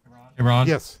 Hey, Ron?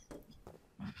 Yes.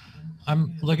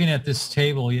 I'm looking at this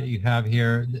table you have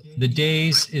here. The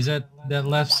days, is that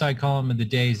left side column of the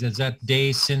days, is that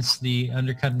days since the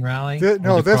undercut and rally?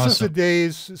 No, this is the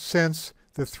days since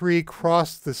the 3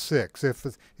 crossed the 6. If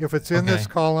it's in this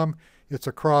column, it's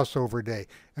a crossover day.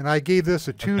 And I gave this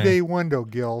a 2-day window,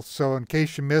 Gil, so in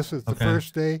case you miss it the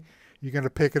first day, you're going to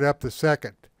pick it up the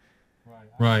second.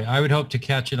 Right. I would hope to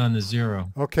catch it on the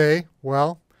 0. Okay,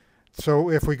 well, so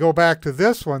if we go back to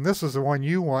this one, this is the one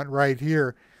you want right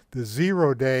here, the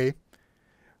 0 day,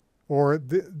 or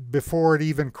before it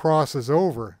even crosses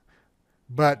over.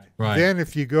 But then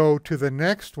if you go to the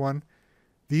next one,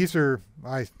 these are,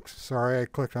 sorry, I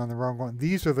clicked on the wrong one.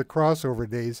 These are the crossover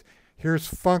days.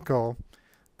 Here's Funko.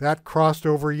 That crossed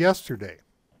over yesterday.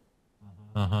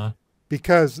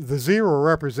 Because the 0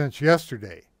 represents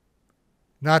yesterday,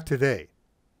 not today.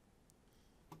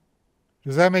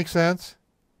 Does that make sense?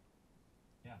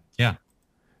 Yeah.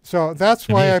 So that's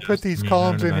why I put these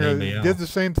columns in here. Did the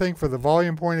same thing for the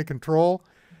volume point of control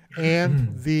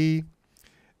and the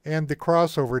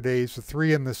crossover days, the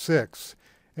 3 and the 6.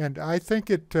 And I think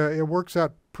it works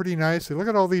out pretty nicely. Look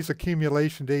at all these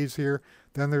accumulation days here.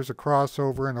 Then there's a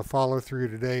crossover and a follow through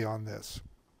today on this.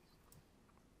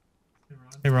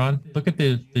 Hey Ron, look at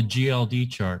the GLD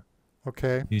chart.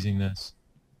 Okay. Using this.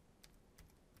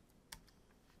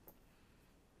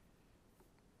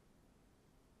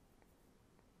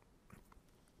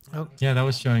 Oh. Yeah, that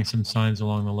was showing some signs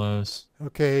along the lows.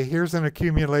 Okay, here's an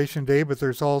accumulation day, but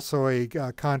there's also a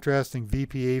contrasting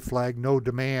VPA flag, no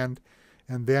demand,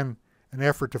 and then an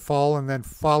effort to fall, and then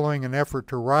following an effort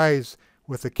to rise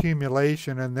with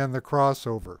accumulation, and then the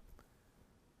crossover.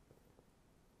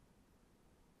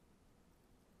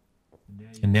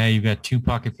 And now you've got 2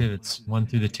 pocket pivots, one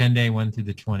through the 10-day, one through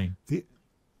the 20.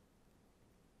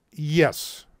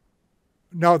 Yes.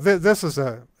 No, this is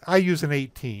I use an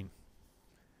 18.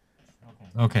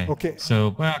 Okay.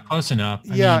 So, well, close enough.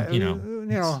 I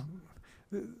mean,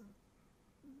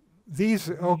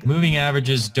 these moving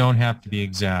averages don't have to be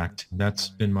exact. That's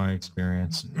been my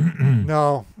experience.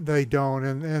 No, they don't.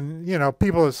 And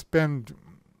people spend,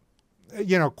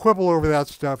 quibble over that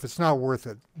stuff. It's not worth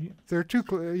it. They're too,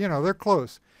 they're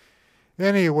close.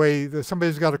 Anyway,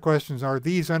 somebody's got a question. Are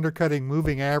these undercutting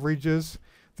moving averages?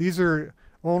 These are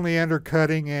only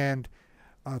undercutting and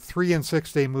 3 and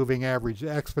 6 day moving average,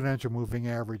 exponential moving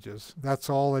averages. That's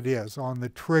all it is on the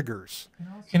triggers.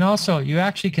 And also, you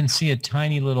actually can see a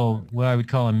tiny little, what I would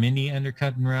call a mini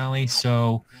undercut and rally.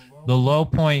 So the low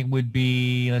point would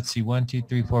be, let's see, 1, 2,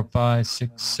 3, 4, 5,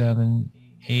 6, 7,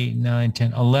 8, 9,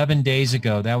 10, 11 days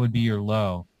ago. That would be your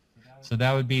low. So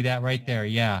that would be that right there.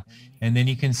 Yeah. And then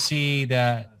you can see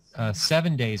that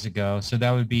 7 days ago. So that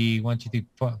would be 1, 2,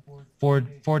 3,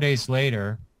 4 days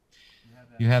later.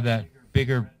 You have that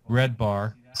bigger red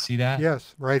bar. See that?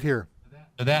 Yes, right here.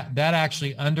 So that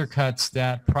actually undercuts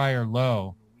that prior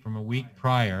low from a week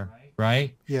prior,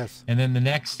 right? Yes. And then the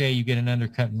next day you get an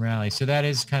undercut and rally. So that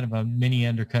is kind of a mini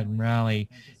undercut and rally.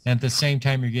 And at the same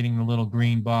time, you're getting the little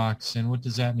green box. And what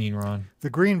does that mean, Ron? The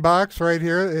green box right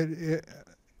here,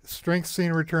 strength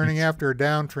seen returning after a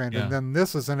downtrend. Yeah. And then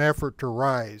this is an effort to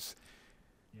rise.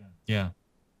 Yeah.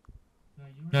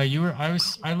 No,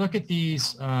 I look at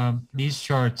these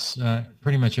charts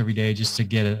pretty much every day just to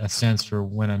get a sense for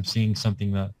when I'm seeing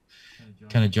something that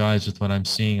kind of jives with what I'm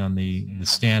seeing on the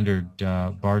standard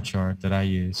bar chart that I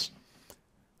use.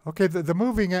 Okay, the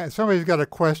moving, somebody's got a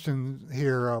question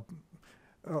here.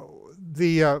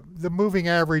 The moving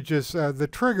averages, the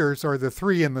triggers are the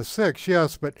 3 and the 6,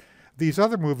 yes, but these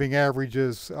other moving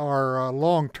averages are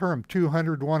long-term,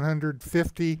 200,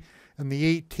 150, and the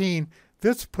 18.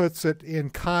 This puts it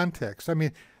in context. I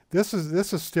mean, this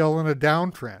is still in a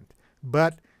downtrend,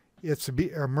 but it's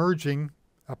emerging,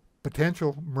 a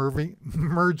potential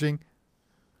merging,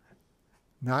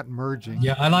 not merging.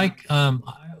 Yeah, I like.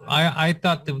 I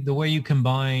thought the way you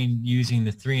combine using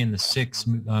the 3 and the 6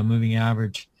 moving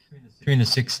average, 3 and the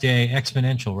 6 day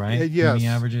exponential, right? Yes. Moving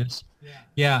averages.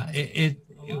 Yeah, it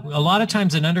a lot of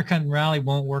times an undercut and rally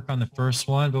won't work on the first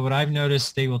one, but what I've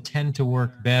noticed, they will tend to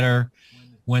work better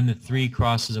when the 3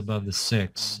 crosses above the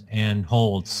 6 and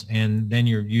holds, and then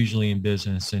you're usually in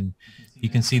business. And you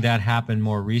can see that happen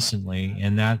more recently,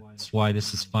 and that's why this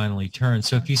has finally turned.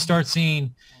 So if you start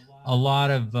seeing a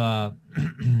lot of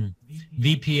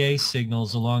VPA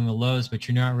signals along the lows, but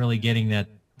you're not really getting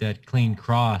that clean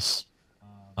cross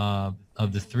of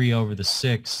the 3 over the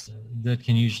 6, that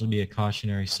can usually be a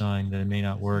cautionary sign that it may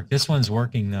not work. This one's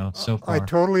working though so far. I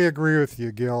totally agree with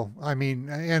you, Gil. I mean,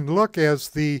 and look, as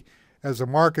the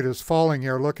market is falling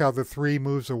here, look how the 3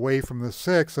 moves away from the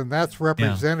 6, and that's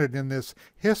represented in this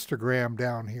histogram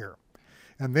down here.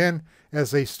 And then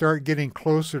as they start getting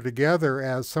closer together,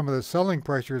 as some of the selling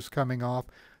pressure is coming off,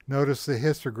 notice the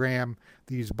histogram,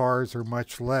 these bars are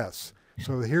much less.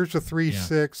 So here's the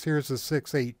 3.6, here's the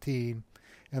 6.18,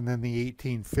 and then the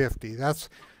 18.50.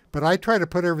 But I try to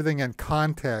put everything in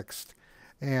context.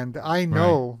 And I Right.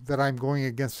 know that I'm going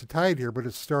against the tide here, but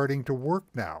it's starting to work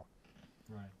now.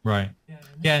 Right.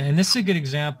 Yeah, and this is a good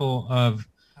example of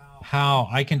how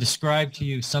I can describe to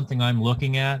you something I'm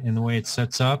looking at and the way it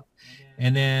sets up.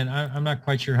 And then I'm not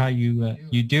quite sure how you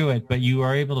do it, but you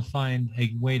are able to find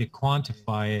a way to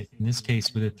quantify it, in this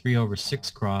case with a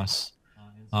 3/6 cross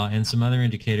and some other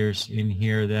indicators in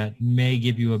here that may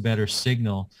give you a better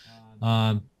signal.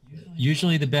 Um,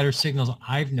 Usually the better signals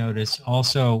I've noticed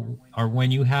also are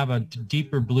when you have a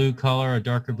deeper blue color, a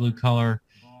darker blue color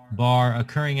bar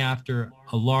occurring after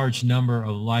a large number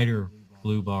of lighter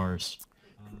blue bars.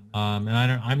 And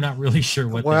I'm not really sure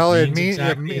what that Well, means it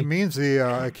exactly. means the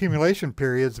accumulation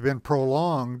period's been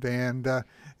prolonged and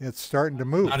it's starting to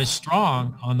Not move. as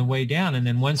strong on the way down. And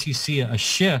then once you see a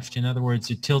shift, in other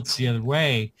words, it tilts the other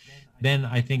way, then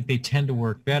I think they tend to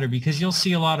work better because you'll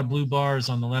see a lot of blue bars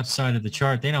on the left side of the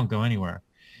chart. They don't go anywhere.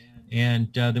 And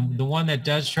the one that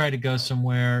does try to go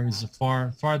somewhere is the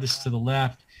farthest to the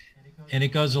left, and it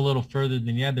goes a little further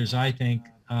than the others, I think,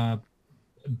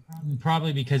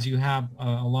 probably because you have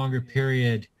a longer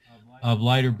period of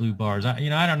lighter blue bars. I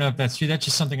don't know if that's true. That's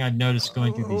just something I've noticed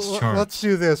going through these Let's charts.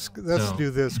 do this. Let's So do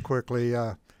this quickly.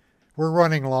 We're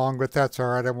running long, but that's all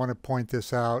right. I want to point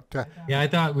this out. yeah, I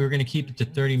thought we were going to keep it to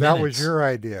 30 That was minutes. your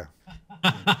idea.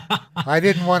 I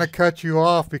didn't want to cut you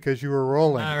off because you were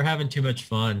rolling. We're having too much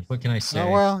fun. What can I say?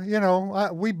 Well,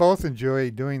 we both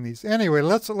enjoy doing these. Anyway,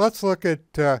 let's look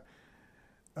at.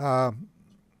 Uh,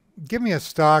 Give me a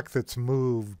stock that's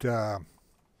moved a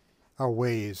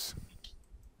ways.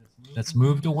 That's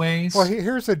moved a Well, ways.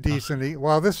 here's a decent.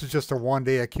 Well, this is just a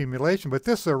one-day accumulation, but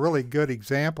this is a really good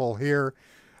example here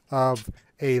of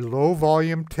a low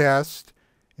volume test,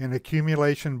 an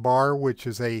accumulation bar, which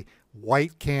is a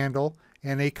white candle,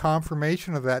 and a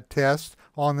confirmation of that test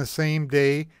on the same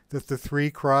day that the 3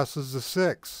 crosses the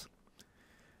 6.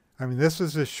 I mean, this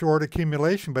is a short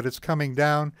accumulation, but it's coming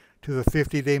down to the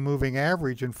 50-day moving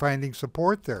average and finding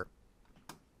support there.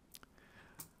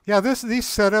 Yeah, these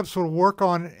setups will work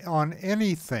on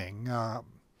anything.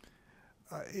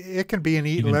 It can be an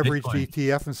Even leveraged Bitcoin.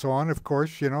 ETF and so on. Of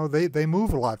course, they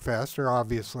move a lot faster,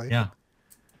 obviously. Yeah.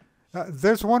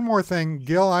 There's one more thing,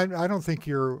 Gil. I don't think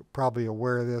you're probably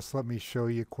aware of this. Let me show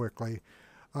you quickly.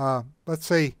 Let's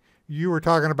say you were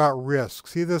talking about risk.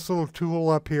 See this little tool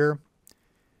up here?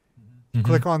 Mm-hmm.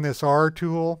 Click on this R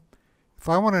tool. If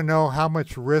I want to know how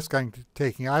much risk I'm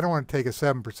taking, I don't want to take a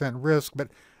 7% risk, but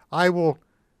I will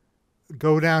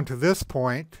go down to this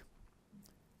point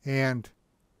and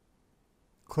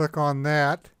click on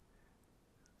that.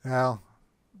 Now,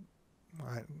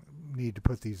 I need to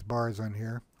put these bars on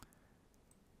here.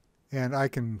 And I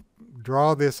can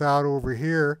draw this out over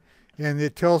here, and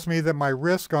it tells me that my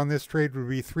risk on this trade would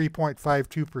be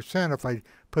 3.52% if I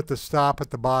put the stop at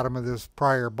the bottom of this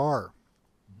prior bar.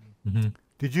 Mm-hmm.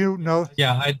 Did you know?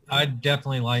 Yeah, I'd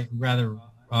definitely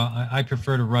I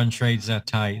prefer to run trades that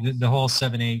tight. The whole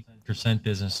 7-8%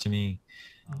 business to me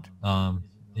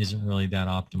isn't really that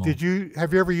optimal.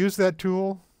 Have you ever used that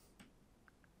tool?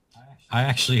 I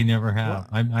actually never Well,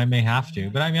 have. I may have to,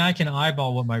 but I mean, I can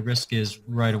eyeball what my risk is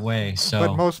right away. but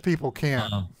So most people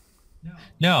can't. um,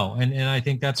 no, and I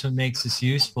think that's what makes this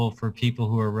useful for people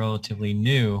who are relatively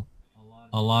new.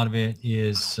 A lot of it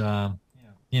is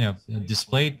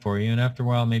displayed for you, and after a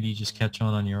while, maybe you just catch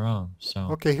on your own.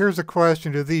 So Okay, here's a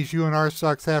question. Do these UNR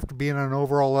stocks have to be in an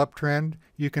overall uptrend?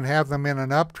 You can have them in an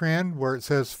uptrend where it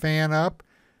says fan up,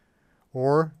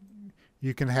 or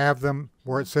you can have them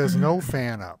where it says no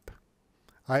fan up.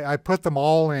 I put them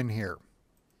all in here.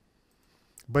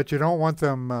 But you don't want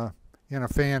them in a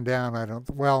fan down.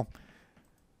 Well,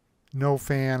 no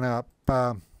fan up.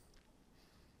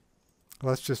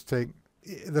 Let's just take,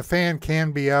 the fan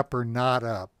can be up or not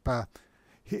up.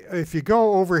 If you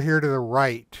go over here to the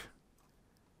right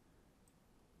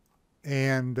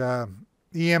and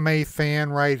EMA fan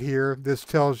right here, this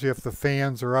tells you if the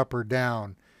fans are up or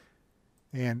down.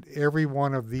 And every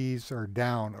one of these are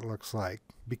down, it looks like,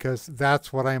 because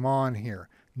that's what I'm on here.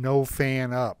 No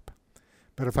fan up.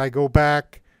 But if I go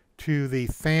back to the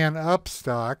fan up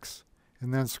stocks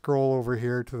and then scroll over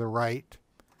here to the right,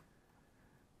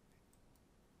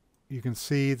 you can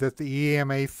see that the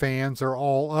EMA fans are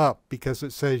all up because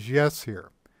it says yes here.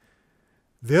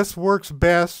 This works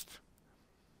best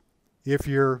if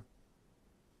you're,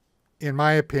 in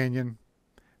my opinion,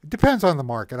 it depends on the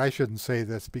market. I shouldn't say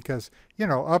this because,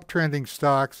 uptrending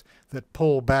stocks that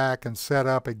pull back and set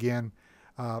up again,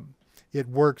 it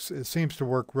seems to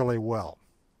work really well.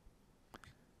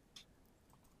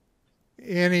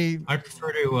 Any, I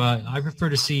prefer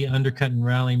to see undercut and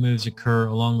rally moves occur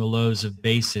along the lows of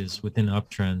bases within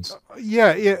uptrends.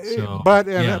 yeah, So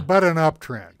yeah, but an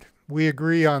uptrend. We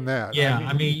agree on that. I yeah. I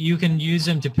mean, mean, you can use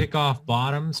them to pick off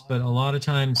bottoms, but a lot of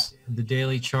times the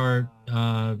daily chart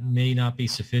may not be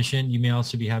sufficient. You may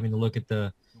also be having to look at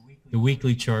the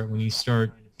weekly chart when you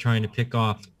start trying to pick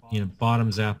off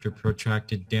bottoms after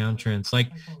protracted downtrends, like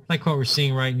what we're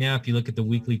seeing right now. If you look at the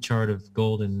weekly chart of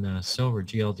gold and silver,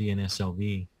 GLD and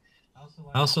SLV.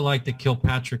 I also like the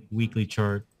Kilpatrick weekly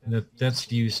chart.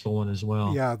 That's a useful one as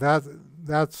well. yeah,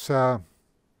 that's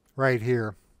right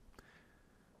here.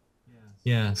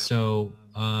 Yeah. So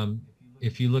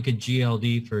if you look at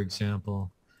GLD, for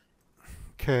example,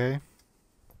 Okay.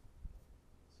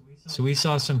 so we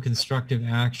saw some constructive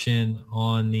action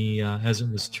on the as it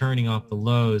was turning off the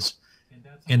lows,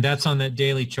 and that's on that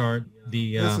daily chart.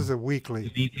 This is a The weekly.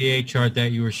 VPA chart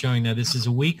that you were showing. Now this is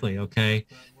a weekly, okay?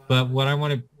 But what I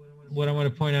want to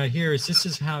point out here is this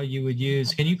is how you would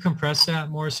use. Can you compress that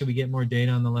more so we get more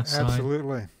data on the left side?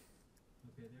 Absolutely.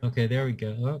 Okay, there we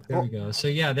go. Oh, there Oh, we go. So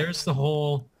yeah, there's the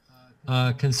whole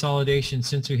consolidation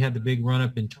since we had the big run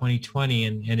up in 2020,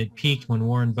 and it peaked when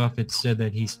Warren Buffett said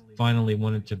that he finally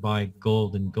wanted to buy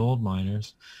gold and gold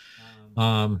miners.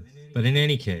 But in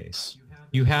any case,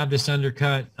 you have this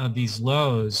undercut of these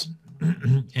lows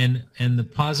and the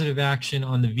positive action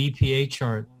on the VPA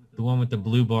chart, the one with the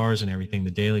blue bars and everything,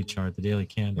 the daily chart, the daily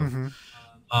candle.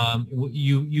 mm-hmm.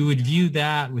 You would view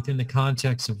that within the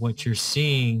context of what you're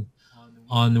seeing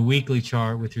on the weekly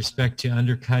chart with respect to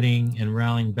undercutting and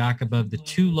rallying back above the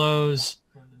two lows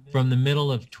from the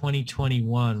middle of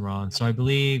 2021, Ron. So I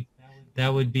believe that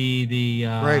would be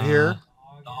Right here.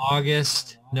 the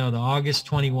August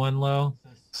 21 low.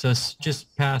 So it's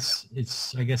just past,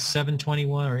 it's, I guess,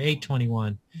 721 or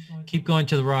 821. Keep going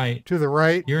to the right. To the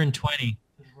right. You're in 20.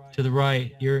 To the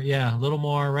right. You're, yeah, a little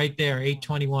more right there,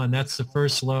 821. That's the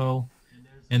first low.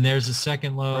 And there's the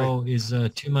second low is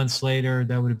 2 months later.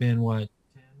 That would have been what,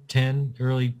 10,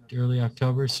 early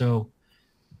October. So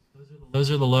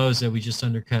those are the lows that we just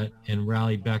undercut and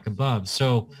rallied back above.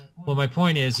 So well, my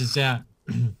point is that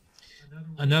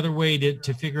another way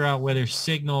to figure out whether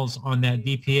signals on that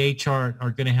VPA chart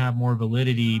are going to have more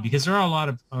validity, because there are a lot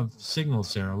of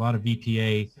signals there, a lot of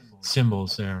VPA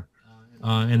symbols there,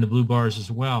 and the blue bars as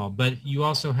well. But you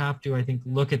also have to, I think,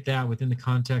 look at that within the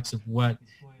context of what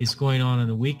is going on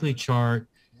the weekly chart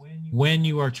when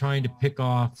you are trying to pick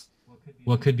off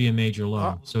what could be a major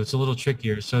low. So it's a little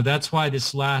trickier. So that's why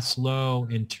this last low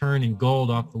and turn in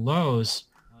gold off the lows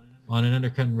on an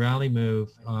undercut and rally move,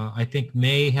 I think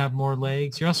may have more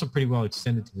legs. You're also pretty well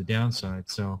extended to the downside.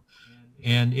 So,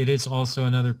 and it is also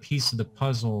another piece of the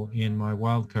puzzle in my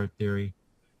wildcard theory.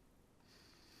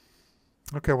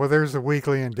 Okay, well, there's the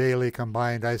weekly and daily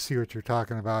combined. I see what you're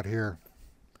talking about here.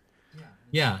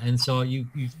 Yeah, and so you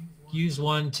use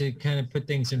one to kind of put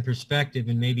things in perspective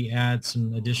and maybe add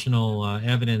some additional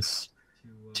evidence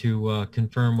to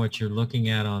confirm what you're looking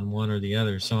at on one or the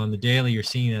other. So on the daily, you're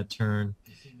seeing that turn.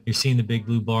 You're seeing the big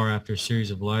blue bar after a series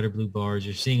of lighter blue bars.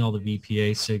 You're seeing all the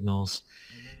VPA signals.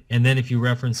 And then if you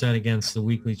reference that against the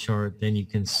weekly chart, then you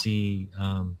can see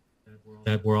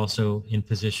that we're also in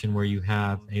position where you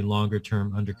have a longer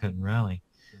term undercut and rally.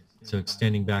 So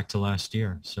extending back to last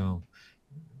year. So,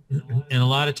 and a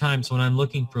lot of times when I'm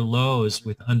looking for lows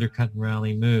with undercut and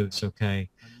rally moves, okay,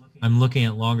 I'm looking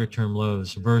at longer term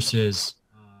lows versus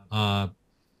on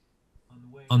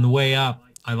the way up,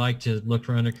 I like to look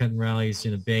for undercut and rallies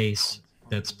in a base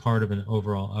that's part of an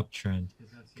overall uptrend,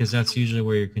 because that's usually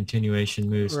where your continuation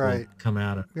moves will come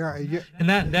out of. Yeah, and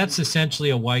that's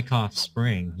essentially a Wyckoff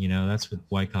spring. You know, that's what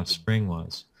Wyckoff spring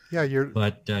was. Yeah,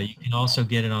 but you can also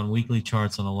get it on weekly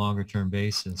charts on a longer term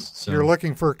basis. So you're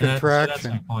looking for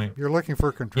contraction. That's my point. You're looking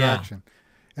for contraction,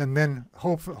 and then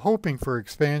hoping for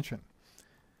expansion.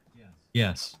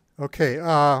 Yes. Okay.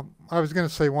 I was going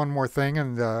to say one more thing,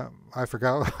 and I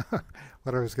forgot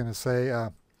what I was going to say.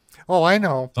 Oh, I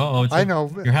know. I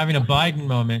know. You're having a Biden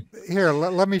moment. Here,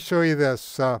 let me show you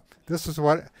this. This is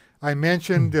what I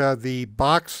mentioned. The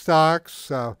box stocks,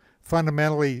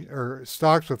 fundamentally, or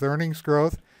stocks with earnings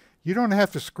growth. You don't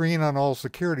have to screen on all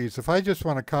securities. If I just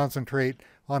want to concentrate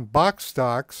on box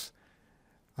stocks,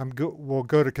 we'll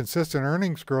go to consistent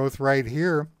earnings growth right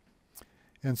here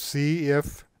and see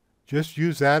if, just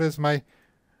use that as my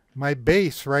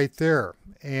base right there.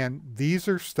 And these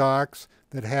are stocks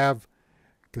that have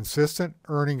consistent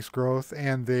earnings growth,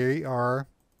 and they are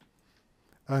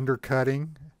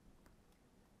undercutting.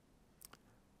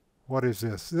 What is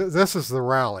this? This is the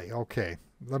rally. Okay.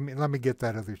 Let me get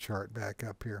that other chart back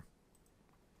up here.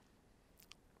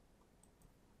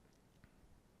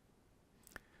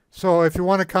 So if you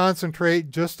want to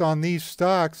concentrate just on these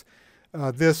stocks,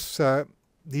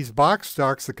 these box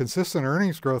stocks, the consistent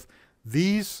earnings growth,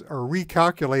 these are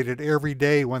recalculated every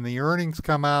day when the earnings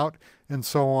come out and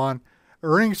so on.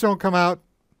 Earnings don't come out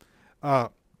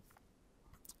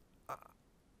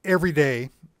every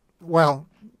day. Well,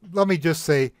 let me just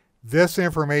say this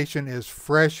information is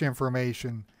fresh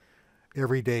information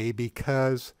every day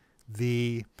because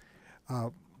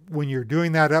when you're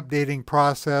doing that updating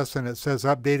process and it says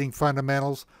updating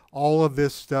fundamentals, all of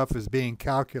this stuff is being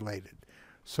calculated.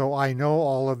 So I know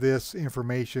all of this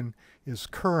information is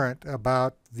current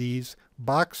about these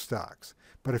box stocks.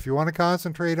 But if you want to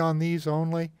concentrate on these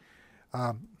only,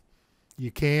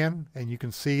 you can, and you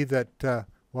can see that,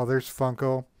 well, there's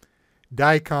Funko.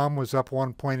 Dicom was up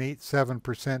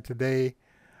 1.87% today.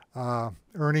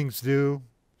 Earnings due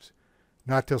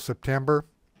not till September.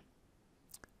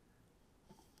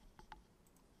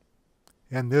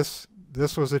 And this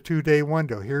was a 2-day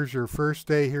window. Here's your first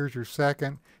day, here's your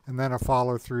second, and then a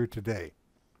follow through today.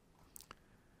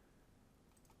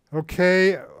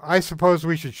 Okay, I suppose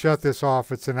we should shut this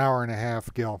off. It's an hour and a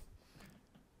half, Gil.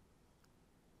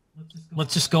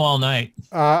 Let's just go all night.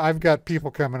 I've got people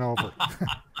coming over.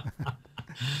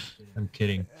 I'm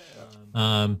kidding.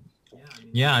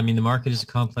 Yeah, I mean, the market is a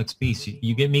complex beast.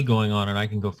 You get me going on it, I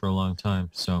can go for a long time.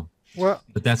 So, well,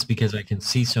 but that's because I can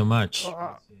see so much.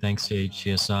 Thanks to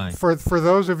HGSI. For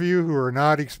those of you who are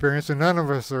not experienced, and none of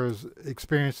us are as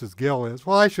experienced as Gil is.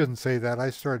 Well, I shouldn't say that.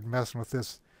 I started messing with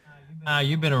this.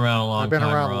 You've been around a long time. I've been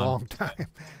around Ron. a long time.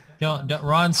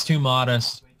 Ron's too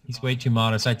modest. He's way too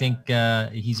modest. I think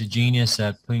he's a genius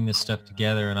at putting this stuff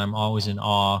together, and I'm always in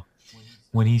awe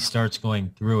when he starts going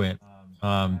through it.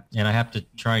 And I have to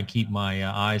try and keep my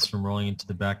eyes from rolling into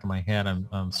the back of my head.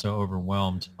 I'm so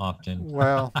overwhelmed often.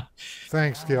 Well,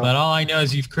 thanks, Gil. But all I know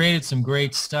is you've created some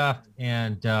great stuff,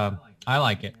 and I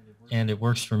like it, and it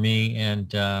works for me.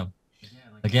 And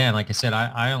again, like I said,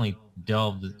 I only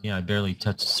delved, I barely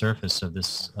touched the surface of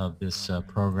this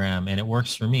program, and it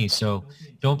works for me. So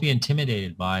don't be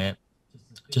intimidated by it.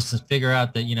 Just to figure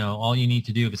out that all you need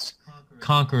to do is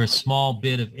conquer a small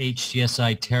bit of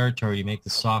HGSI territory to make the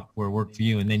software work for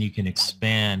you, and then you can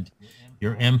expand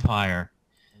your empire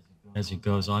as it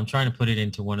goes on. I'm trying to put it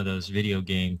into one of those video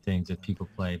game things that people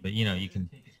play, but you can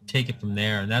take it from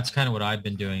there, and that's kind of what I've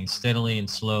been doing. Steadily and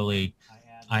slowly,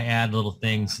 I add little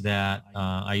things that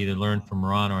I either learn from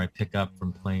Ron or I pick up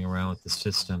from playing around with the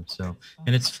system. So,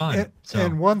 and it's fun.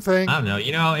 And one thing, I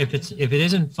don't know, if it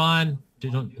isn't fun,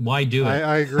 why do it?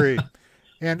 I agree.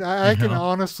 And I can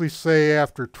honestly say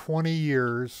after 20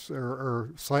 years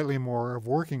or slightly more of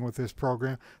working with this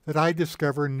program that I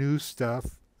discover new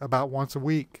stuff about once a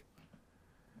week.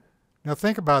 Now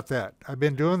think about that. I've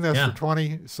been doing this for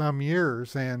 20 some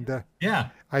years, and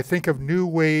I think of new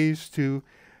ways to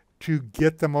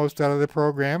get the most out of the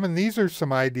program. And these are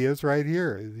some ideas right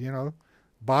here.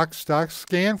 Box stocks,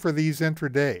 scan for these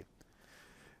intraday.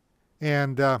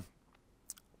 And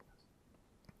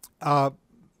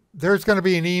there's going to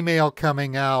be an email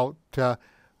coming out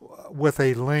with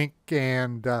a link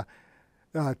and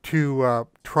to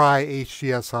try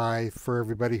HGSI for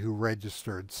everybody who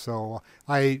registered. So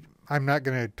I'm not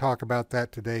going to talk about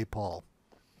that today, Paul.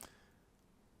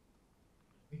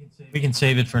 We can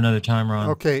save it for another time, Ron.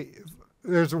 Okay.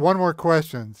 There's one more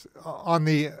question. On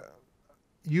the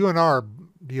UNR,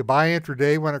 do you buy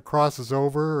intraday when it crosses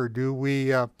over, or do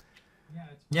we...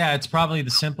 Yeah, it's probably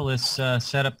the simplest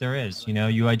setup there is.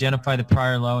 You identify the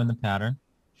prior low in the pattern,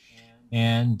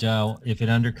 and if it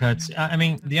undercuts, I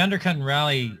mean, the undercut and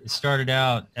rally started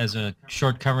out as a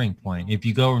short covering point. If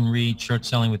you go and read Short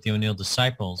Selling with the O'Neill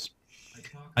Disciples,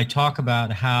 I talk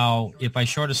about how if I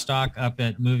short a stock up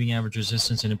at moving average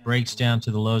resistance and it breaks down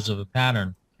to the lows of a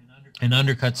pattern and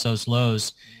undercuts those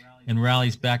lows and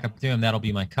rallies back up through them, that'll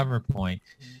be my cover point.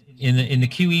 In the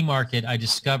QE market, I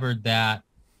discovered that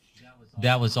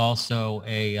was also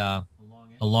a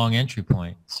long entry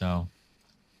point. So,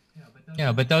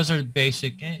 but those are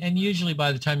basic. And usually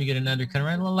by the time you get an undercut,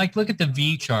 right, like look at the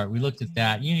V chart. We looked at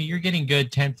that. You're getting good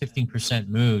 10, 15%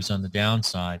 moves on the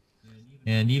downside.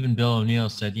 And even Bill O'Neill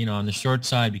said, on the short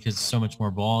side, because it's so much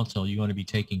more volatile, you want to be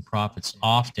taking profits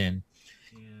often.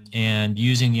 And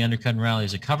using the undercut and rally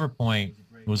as a cover point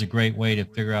was a great way to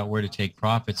figure out where to take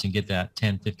profits and get that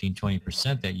 10, 15,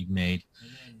 20% that you've made.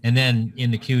 And then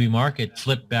in the QE market,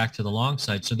 flip back to the long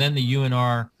side. So then the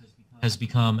UNR has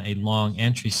become a long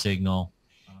entry signal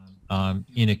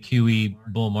in a QE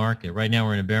bull market. Right now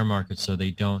we're in a bear market, so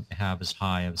they don't have as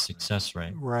high of a success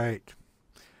rate. Right.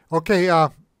 Okay,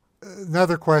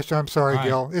 another question. I'm sorry,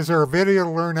 Gil. Is there a video to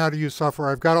learn how to use software?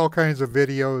 I've got all kinds of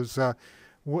videos.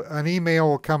 An email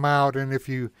will come out, and if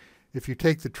you if you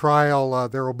take the trial,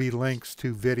 there will be links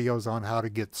to videos on how to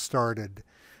get started.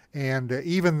 And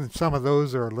even some of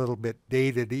those are a little bit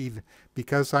dated, even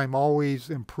because I'm always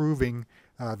improving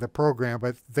the program,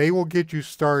 but they will get you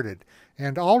started.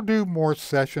 And I'll do more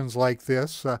sessions like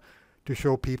this to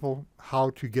show people how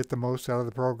to get the most out of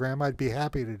the program. I'd be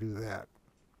happy to do that.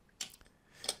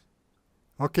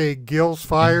 Okay, Gil's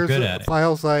You're good at it.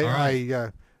 files. All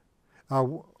right.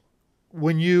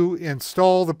 When you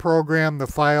install the program, the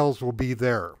files will be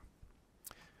there.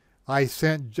 I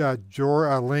sent a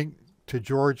link to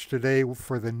George today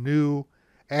for the new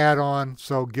add-on,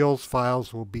 so Gil's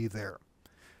files will be there.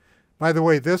 By the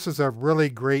way, this is a really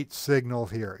great signal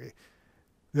here.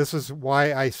 This is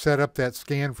why I set up that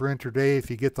scan for intraday.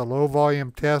 If you get the low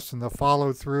volume test and the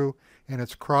follow through and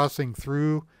it's crossing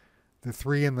through the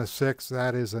 3 and the 6,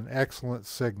 that is an excellent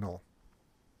signal.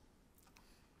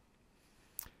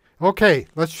 Okay,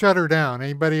 let's shut her down.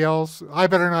 Anybody else? I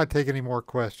better not take any more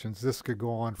questions. This could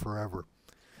go on forever.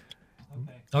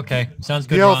 Okay, sounds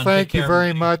good, Gil, Ron. thank Take you care, very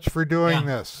everybody. much for doing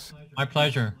Yeah. this. My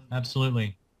pleasure.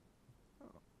 Absolutely.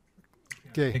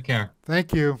 Okay, Take care.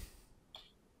 thank you.